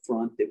at the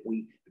front that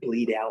we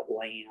bleed out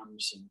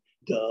lambs and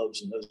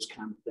doves and those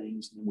kind of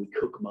things. And then we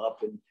cook them up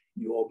and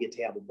you all get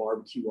to have a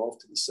barbecue off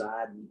to the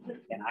side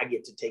and I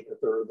get to take a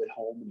third of it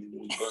home and then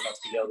we burn up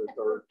the other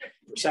third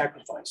for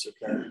sacrifice.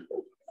 Okay.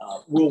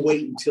 We'll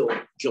wait until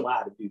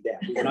July to do that.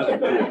 We're not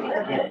going to do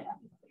it again.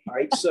 All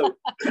right. So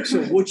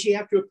what you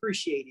have to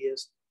appreciate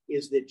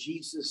is that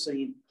Jesus is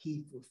saying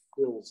he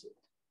fulfills it.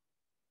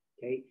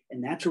 Okay.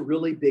 And that's a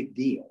really big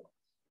deal.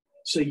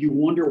 So you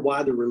wonder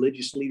why the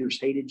religious leaders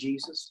hated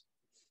Jesus?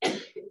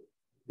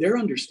 They're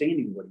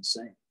understanding what he's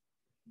saying.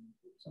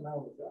 So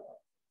now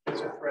he's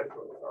a threat to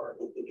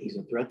authority. He's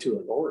a threat to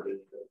authority.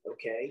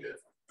 Okay.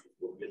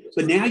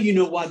 But now you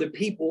know why the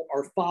people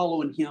are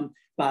following him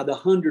by the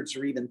hundreds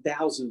or even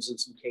thousands in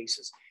some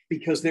cases,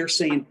 because they're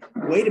saying,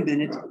 wait a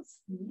minute,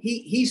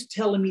 he's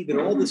telling me that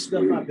all the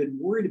stuff I've been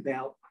worried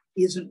about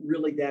isn't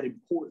really that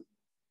important.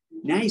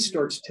 Now he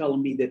starts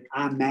telling me that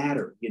I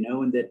matter,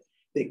 and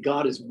that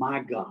God is my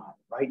God,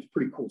 right? It's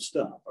pretty cool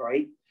stuff, all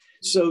right?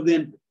 So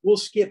then we'll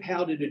skip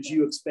how did a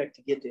Jew expect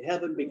to get to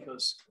heaven,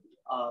 because,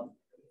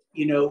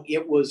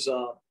 it was,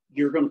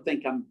 you're going to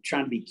think I'm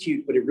trying to be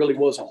cute, but it really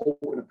was a hope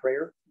and a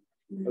prayer.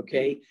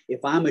 Okay, if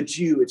I'm a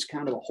Jew, it's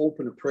kind of a hope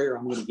and a prayer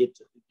I'm going to get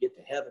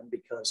to heaven,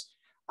 because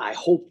I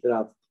hope that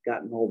I've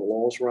gotten all the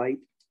laws right,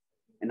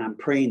 and I'm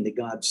praying that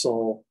God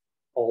saw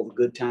all the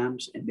good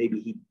times and maybe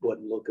he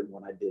wasn't looking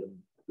when I did them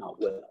not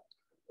well.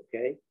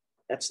 Okay,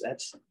 that's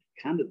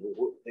kind of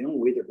the only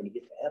way they're going to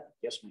get to heaven.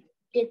 Yes, ma'am.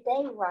 Did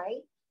they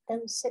write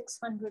those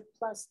 600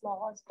 plus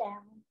laws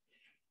down?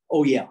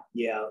 Oh yeah.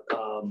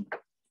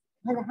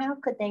 And how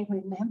could they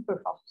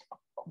remember all?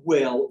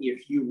 Well,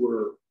 if you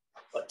were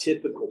a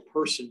typical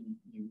person,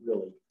 you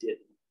really didn't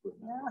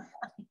remember.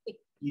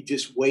 You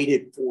just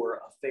waited for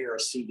a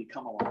Pharisee to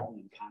come along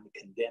and kind of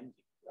condemn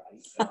you,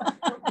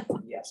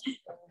 right? Yes.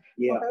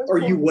 Yeah. Or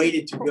you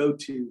waited to go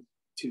to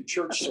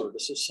church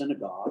services,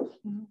 synagogue,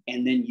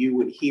 and then you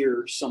would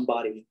hear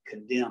somebody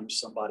condemn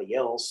somebody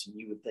else, and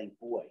you would think,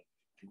 boy,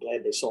 I'm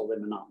glad they saw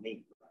them and not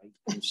me, right?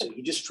 And so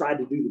you just tried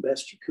to do the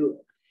best you could.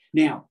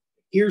 Now,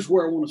 here's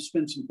where I want to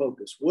spend some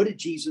focus. What did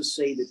Jesus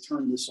say to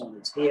turn this on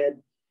its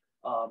head?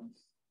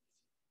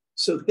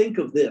 So think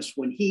of this.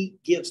 When he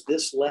gives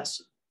this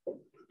lesson,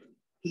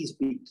 he's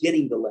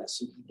beginning the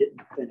lesson. He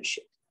didn't finish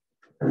it.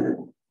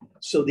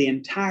 So the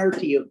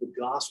entirety of the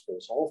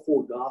Gospels, all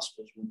 4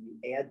 Gospels, when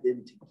you add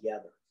them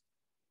together,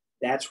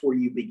 that's where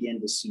you begin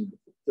to see the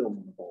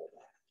fulfillment of all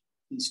that.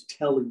 He's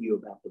telling you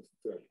about the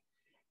fulfillment.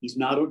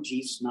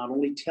 Jesus not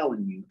only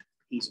telling you,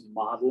 he's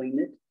modeling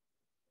it.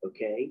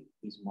 Okay,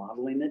 he's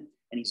modeling it,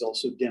 and he's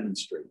also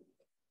demonstrating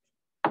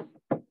it.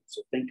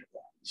 So think of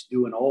that. He's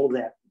doing all of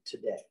that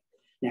today.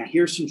 Now,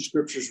 here's some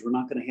scriptures. We're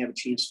not going to have a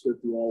chance to go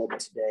through all of it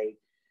today.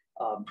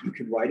 You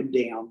can write them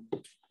down.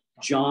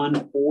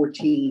 John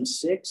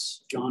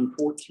 14:6, John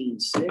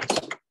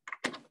 14:6,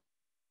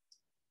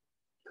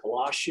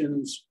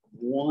 Colossians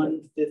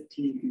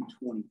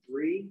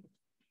 1:15-23.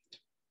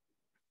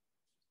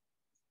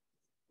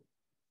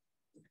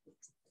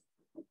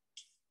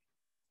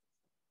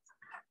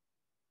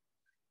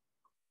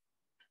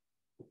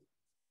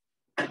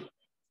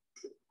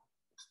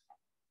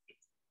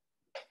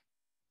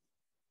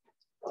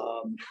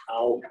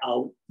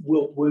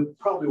 We'll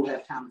probably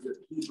have time to go to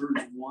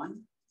Hebrews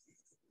 1.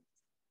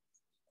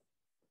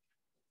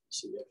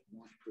 So we have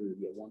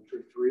 1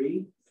 through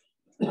 3.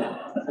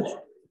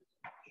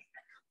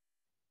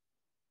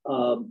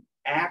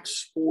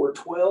 Acts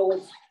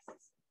 4:12.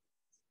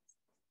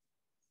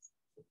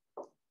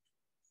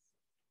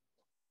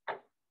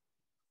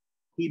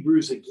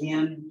 Hebrews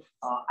again.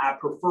 I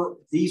prefer,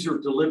 these are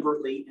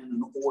deliberately in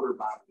an order,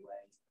 by the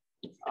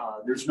way.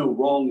 There's no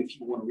wrong if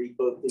you want to read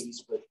both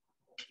these, but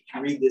if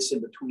you read this in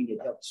between, it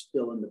helps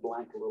fill in the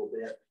blank a little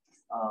bit.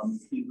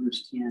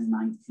 Hebrews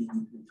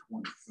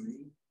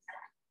 10:19-23.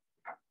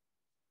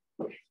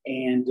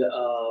 And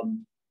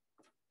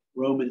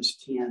Romans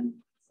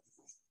 10.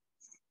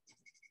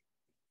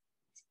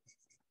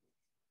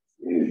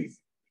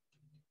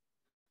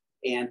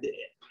 And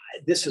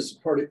this is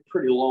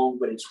pretty long,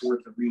 but it's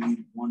worth a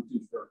read,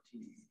 1-13.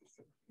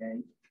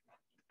 Okay.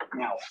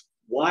 Now,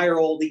 why are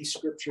all these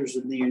scriptures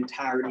in the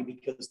entirety?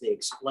 Because they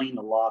explain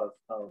a lot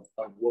of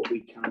what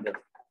we kind of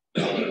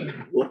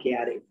look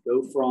at it,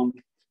 go from.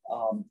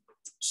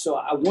 So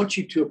I want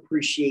you to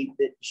appreciate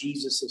that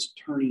Jesus is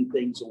turning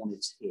things on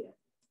its head.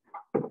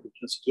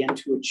 Because again,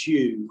 to a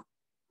Jew,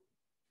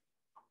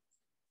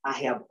 I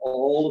have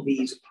all of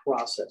these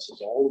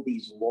processes, all of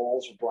these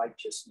laws of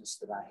righteousness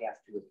that I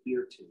have to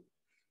adhere to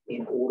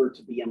in order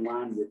to be in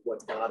line with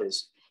what God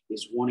is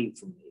wanting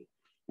from me.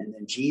 And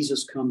then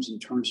Jesus comes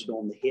and turns it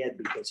on the head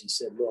because he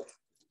said, look,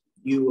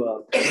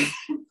 you've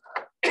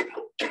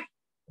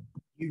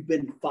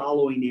been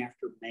following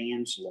after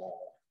man's law,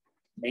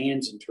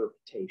 man's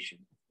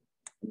interpretation.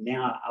 And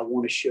now I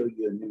want to show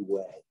you a new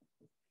way.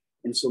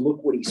 And so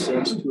look what he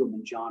says to him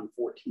in John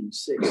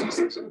 14:6. He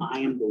says,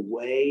 I am the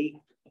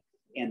way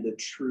and the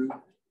truth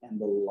and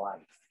the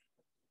life.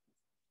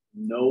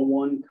 No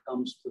one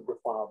comes to the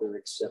Father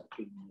except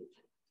through me.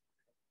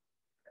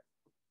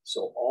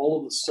 So all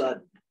of a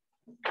sudden,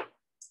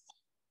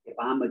 if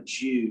I'm a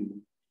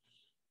Jew,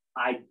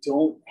 I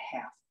don't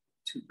have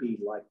to be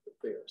like the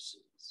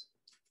Pharisees.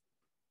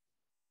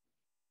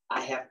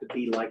 I have to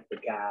be like the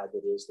guy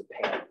that is the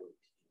pathway.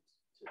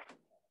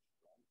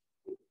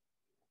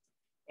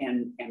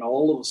 And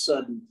all of a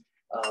sudden,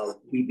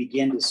 we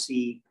begin to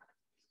see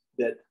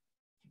that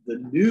the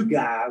new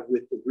guy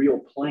with the real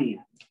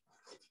plan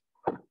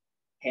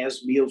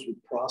has meals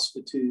with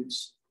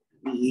prostitutes.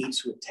 He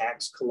eats with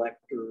tax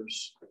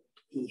collectors.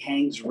 He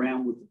hangs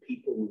around with the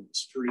people in the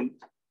street.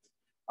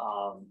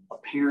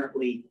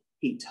 Apparently,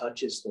 he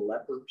touches the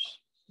lepers.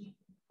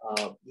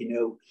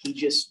 He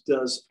just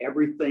does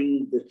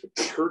everything that the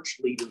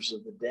church leaders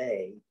of the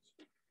day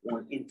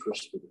weren't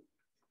interested in.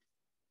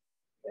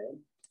 Okay?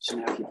 So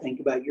now if you think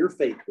about your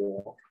faith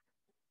walk,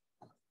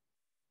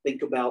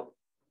 think about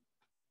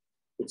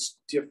it's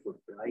different,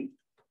 right?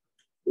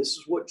 This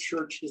is what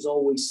church has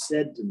always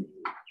said to me.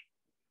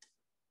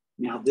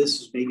 Now, this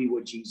is maybe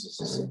what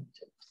Jesus is saying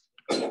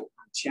to me.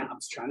 I'm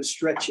trying to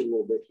stretch it a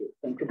little bit here.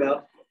 Think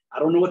about, I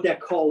don't know what that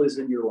call is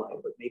in your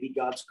life, but maybe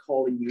God's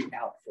calling you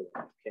out for it,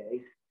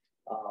 okay?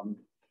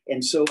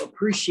 And so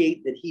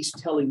appreciate that he's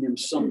telling them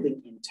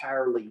something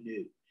entirely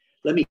new.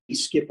 Let me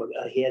skip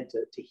ahead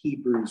to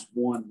Hebrews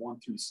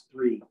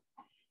 1:1-3.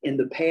 In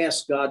the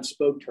past, God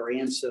spoke to our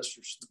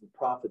ancestors through the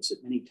prophets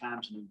at many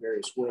times and in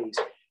various ways.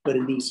 But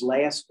in these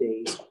last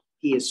days,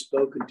 he has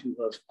spoken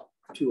to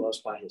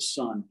us by his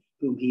Son,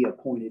 whom he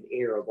appointed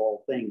heir of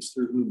all things,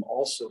 through whom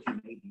also he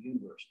made the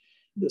universe.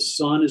 The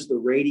Son is the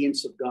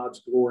radiance of God's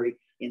glory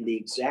in the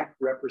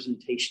exact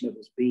representation of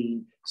his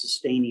being,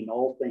 sustaining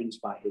all things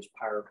by his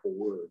powerful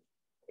word.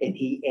 And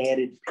he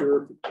added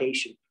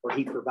purification, or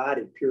he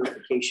provided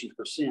purification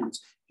for sins.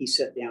 He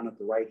sat down at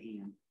the right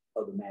hand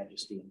of the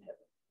majesty in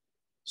heaven.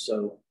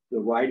 So the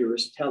writer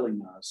is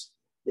telling us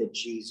that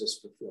Jesus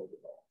fulfilled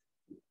it all.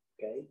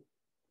 Okay?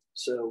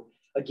 So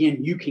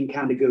again, you can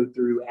kind of go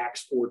through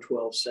Acts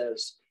 4:12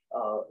 says,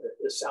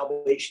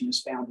 salvation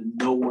is found in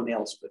no one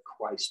else but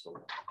Christ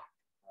alone.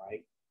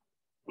 Right?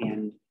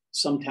 And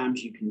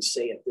sometimes you can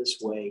say it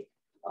this way,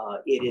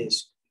 it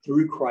is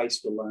through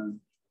Christ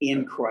alone,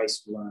 in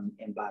Christ alone,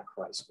 and by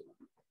Christ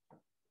alone.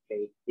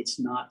 Okay? It's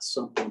not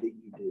something that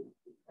you do,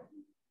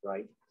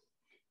 right?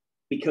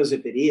 Because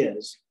if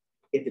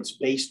it's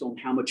based on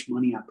how much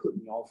money I put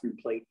in the offering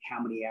plate, how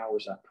many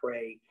hours I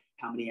pray,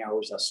 how many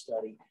hours I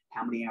study,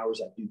 how many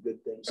hours I do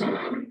good things in the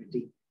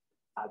community,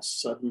 I've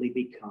suddenly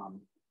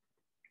become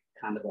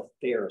kind of a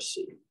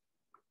Pharisee.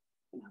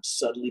 And I've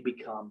suddenly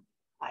become,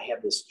 I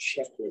have this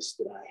checklist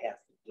that I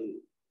have to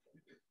do.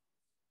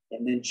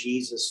 And then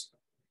Jesus,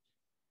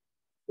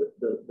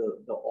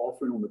 the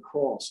offering on the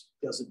cross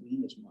doesn't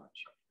mean as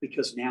much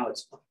because now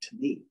it's up to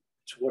me.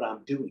 It's what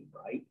I'm doing,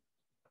 right?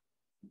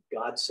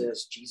 God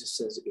says, Jesus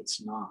says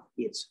it's not.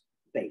 It's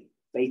faith,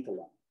 faith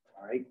alone.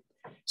 All right.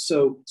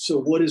 So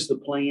what is the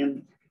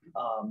plan?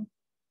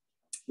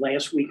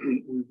 Last week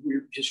we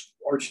just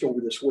arched over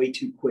this way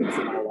too quick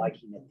for my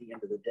liking. At the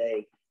end of the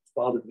day, it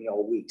bothered me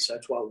all week. So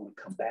that's why I want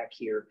to come back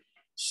here.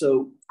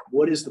 So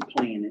what is the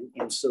plan?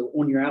 And so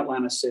on your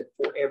outline, I said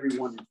for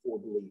everyone and for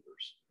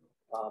believers.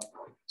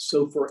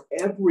 So for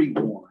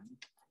everyone,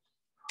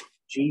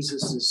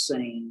 Jesus is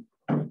saying,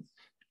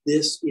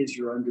 this is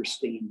your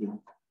understanding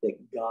that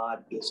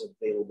God is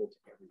available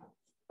to everyone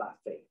by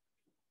faith,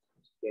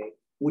 okay?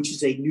 Which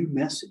is a new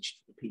message to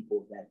the people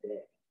of that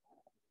day.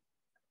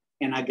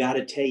 And I got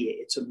to tell you,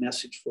 it's a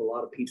message for a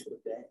lot of people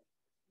today.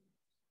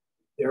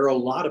 There are a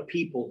lot of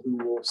people who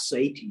will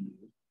say to you,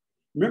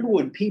 remember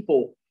when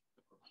people,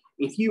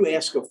 if you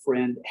ask a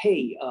friend,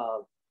 hey,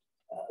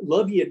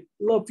 love for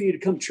you to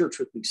come to church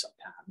with me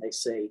sometime. They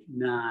say,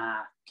 nah,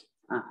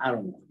 I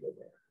don't want to go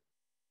there.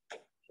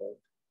 Okay.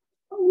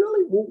 Oh,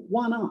 really? Well,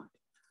 why not?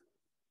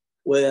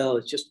 Well,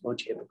 it's just a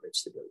bunch of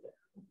hypocrites that go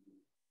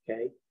there.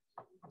 Okay.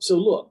 So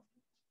look,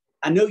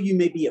 I know you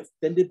may be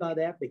offended by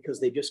that because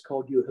they just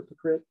called you a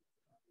hypocrite,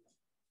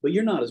 but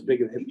you're not as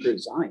big of a hypocrite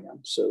as I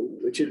am. So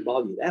it shouldn't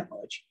bother you that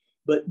much.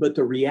 But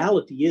the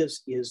reality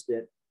is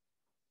that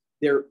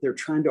they're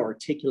trying to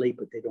articulate,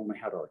 but they don't know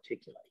how to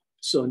articulate.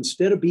 So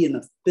instead of being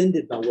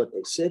offended by what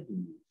they said to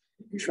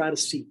you try to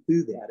see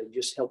through that and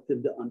just help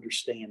them to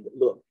understand that,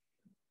 look,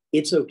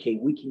 it's okay.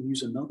 We can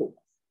use another one.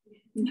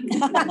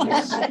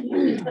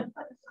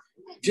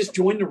 Just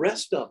join the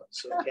rest of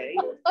us, okay?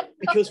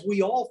 Because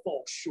we all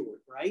fall short,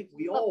 right?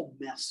 We all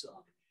mess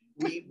up.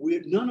 We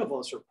none of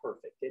us are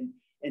perfect.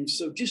 And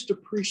so just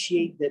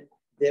appreciate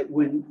that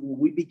when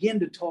we begin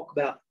to talk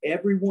about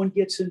everyone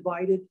gets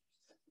invited,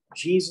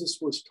 Jesus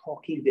was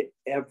talking to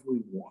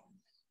everyone.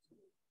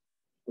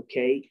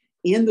 Okay?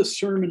 In the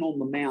Sermon on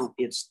the Mount,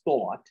 it's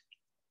thought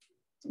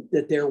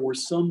that there were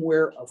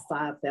somewhere of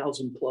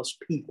 5,000 plus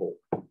people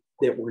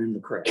that were in the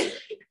crowd.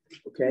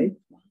 Okay?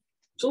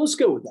 So let's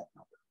go with that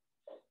number.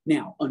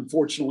 Now,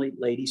 unfortunately,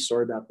 ladies,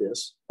 sorry about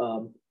this.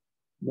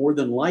 More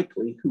than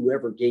likely,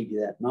 whoever gave you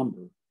that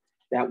number,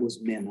 that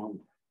was men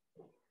only.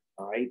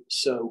 All right?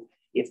 So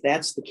if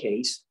that's the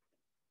case,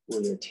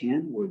 were there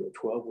 10, were there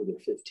 12, were there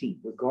 15,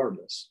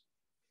 regardless.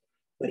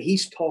 But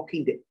he's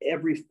talking to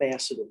every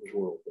facet of the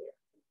world there.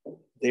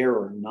 There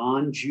are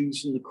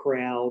non-Jews in the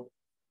crowd.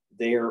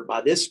 There,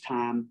 by this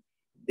time,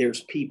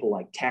 there's people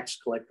like tax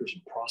collectors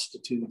and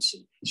prostitutes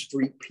and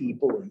street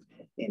people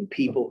and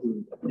people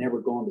who have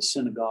never gone to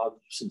synagogue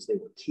since they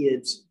were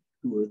kids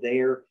who are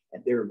there,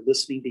 and they're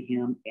listening to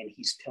him, and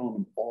he's telling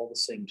them all the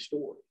same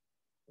story.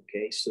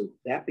 Okay, so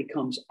that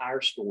becomes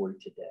our story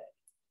today.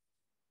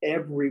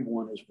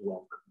 Everyone is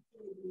welcome.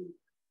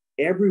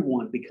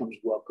 Everyone becomes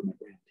welcome at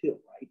Round Hill,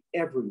 right?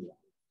 Everyone.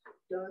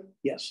 Doug?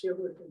 Yes. There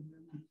would have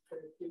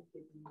been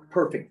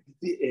Perfect.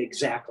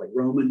 Exactly.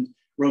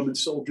 Roman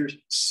soldiers,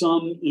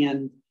 some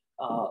in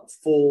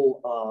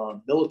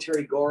full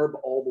military garb,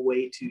 all the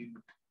way to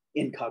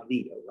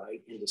incognito,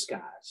 right? In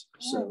disguise.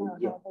 So,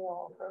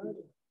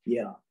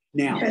 yeah.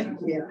 Now,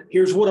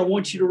 here's what I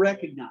want you to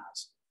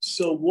recognize.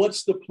 So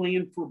what's the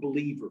plan for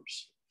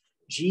believers?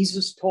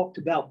 Jesus talked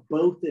about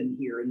both in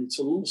here, and it's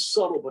a little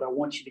subtle, but I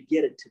want you to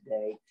get it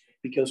today,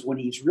 because when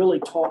he's really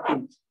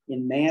talking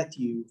in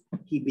Matthew,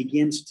 he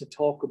begins to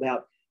talk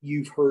about,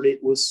 you've heard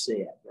it was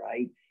said,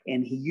 right?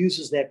 And he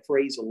uses that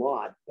phrase a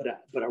lot, but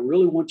I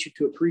really want you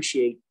to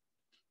appreciate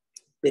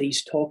that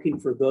he's talking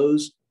for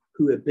those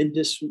who have been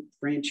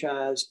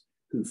disenfranchised,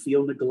 who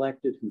feel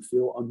neglected, who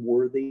feel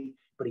unworthy,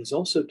 but he's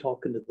also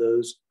talking to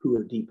those who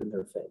are deep in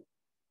their faith.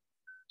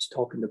 He's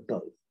talking to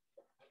both.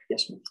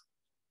 Yes, ma'am.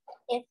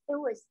 If there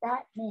was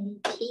that many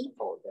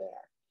people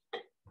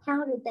there,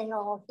 how did they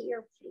all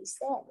hear what he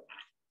said?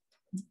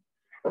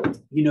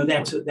 You know,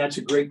 that's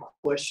a great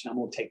question. I'm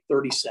going to take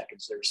 30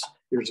 seconds.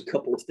 There's a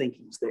couple of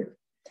thinkings there.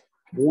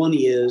 One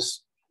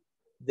is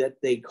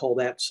that they call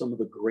that some of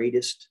the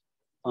greatest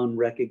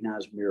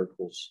unrecognized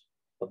miracles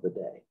of the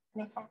day.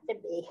 They have to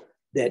be.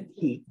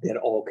 That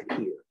all could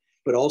hear.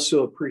 But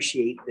also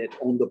appreciate that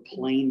on the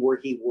plain where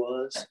he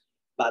was,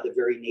 by the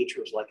very nature,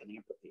 it was like an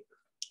amphitheater.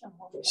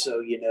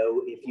 So, you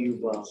know, if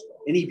you've,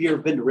 any of you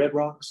ever been to Red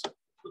Rocks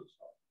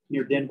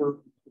near Denver?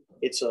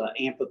 It's an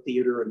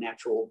amphitheater, a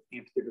natural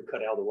amphitheater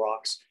cut out of the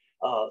rocks.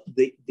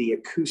 The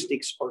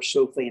acoustics are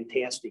so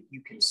fantastic.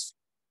 You can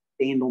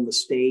stand on the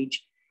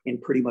stage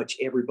and pretty much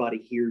everybody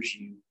hears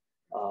you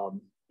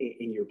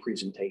in your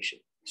presentation.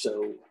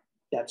 So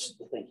that's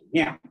the thinking.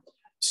 Now,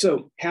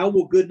 so how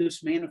will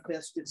goodness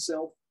manifest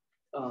itself?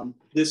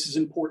 This is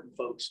important,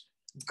 folks.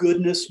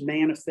 Goodness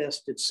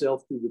manifests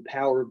itself through the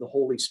power of the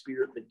Holy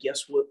Spirit, but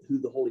guess what? Who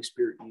the Holy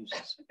Spirit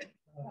uses?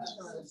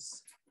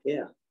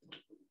 Yeah.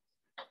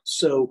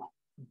 So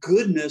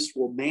goodness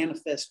will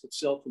manifest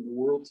itself in the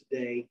world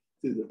today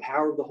through the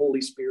power of the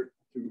Holy Spirit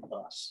through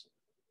us.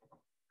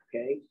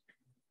 Okay.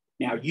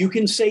 Now you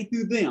can say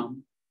through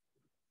them,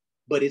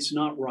 but it's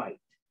not right.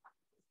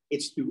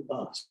 It's through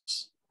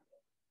us,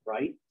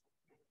 right?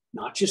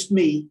 Not just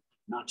me,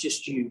 not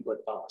just you, but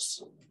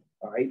us.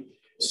 All right.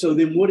 So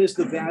then what is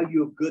the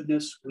value of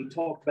goodness? We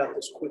talked about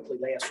this quickly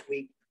last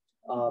week.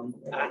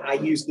 I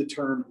use the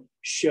term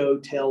show,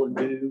 tell, and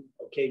do.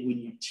 Okay. When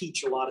you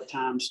teach, a lot of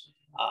times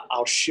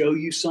I'll show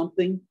you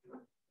something.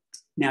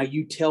 Now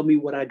you tell me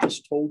what I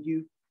just told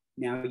you.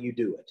 Now you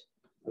do it.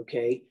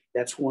 Okay.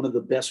 That's one of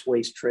the best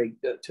ways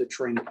to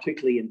train,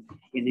 particularly in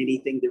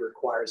anything that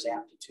requires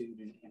aptitude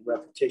and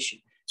repetition.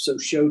 So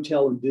show,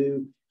 tell, and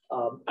do.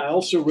 I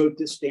also wrote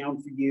this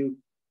down for you.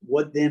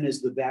 What then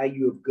is the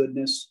value of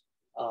goodness?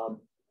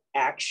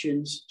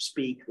 Actions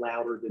speak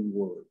louder than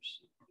words.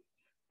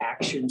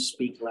 Actions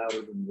speak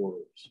louder than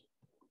words.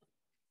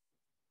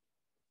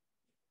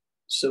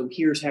 So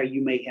here's how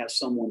you may have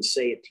someone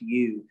say it to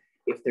you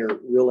if they're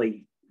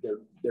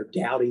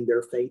doubting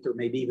their faith or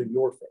maybe even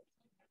your faith.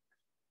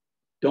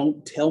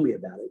 Don't tell me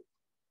about it.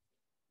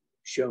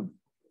 Show me.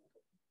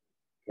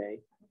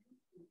 Okay.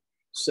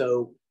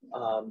 So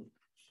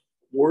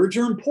words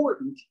are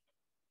important,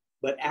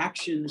 but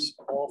actions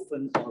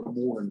often are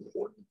more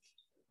important.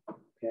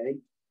 Okay.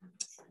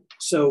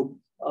 So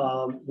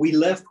we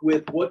left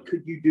with what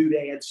could you do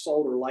to add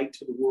salt or light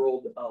to the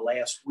world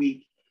last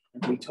week.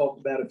 And we talked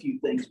about a few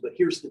things, but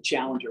here's the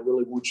challenge I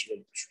really want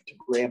you to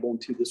grab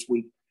onto this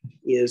week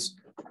is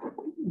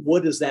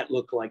what does that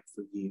look like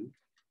for you?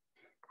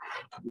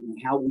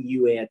 How will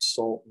you add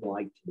salt and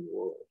light to the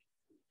world?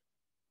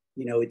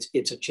 You know,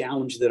 it's a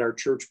challenge that our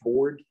church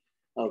board,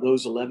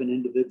 those 11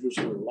 individuals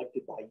who are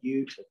elected by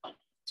you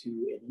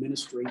to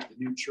administrate the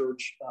new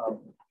church,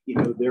 you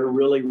know, they're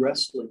really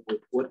wrestling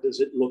with what does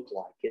it look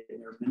like in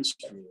their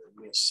ministry.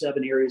 We have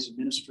 7 areas of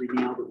ministry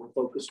now that we're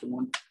focused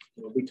on.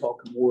 We'll be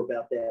talking more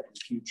about that in the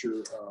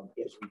future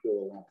as we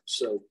go along.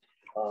 So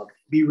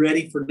be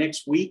ready for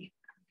next week.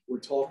 We're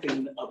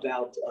talking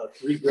about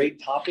 3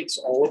 great topics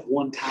all at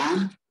one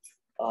time.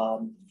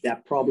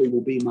 That probably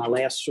will be my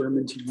last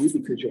sermon to you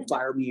because you'll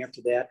fire me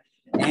after that.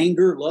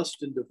 Anger,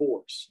 lust, and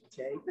divorce.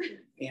 Okay.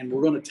 And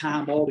we're going to tie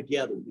them all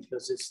together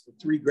because it's the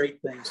 3 great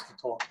things to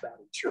talk about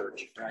in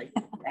church, right?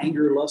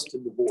 Anger, lust,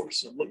 and divorce.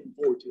 So I'm looking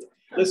forward to it.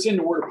 Let's end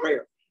the word of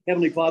prayer.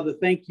 Heavenly Father,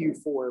 thank you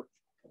for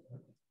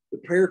the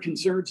prayer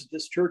concerns that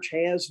this church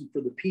has and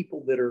for the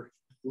people that are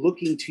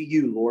looking to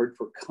you, Lord,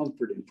 for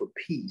comfort and for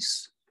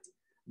peace.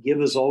 Give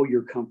us all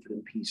your comfort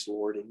and peace,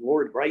 Lord. And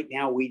Lord, right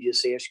now, we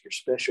just ask your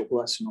special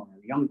blessing on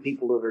our young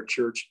people of our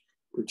church,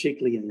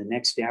 particularly in the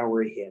next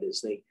hour ahead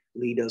as they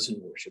lead us in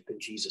worship. In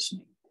Jesus'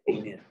 name,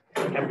 amen.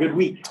 Have a good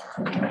week.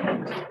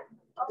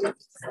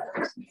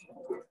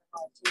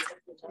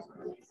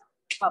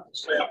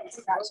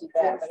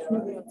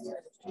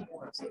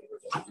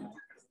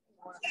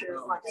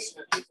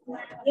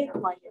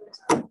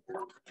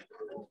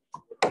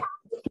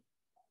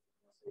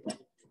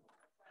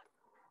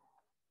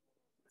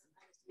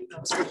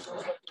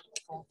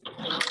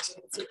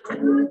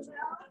 Yeah.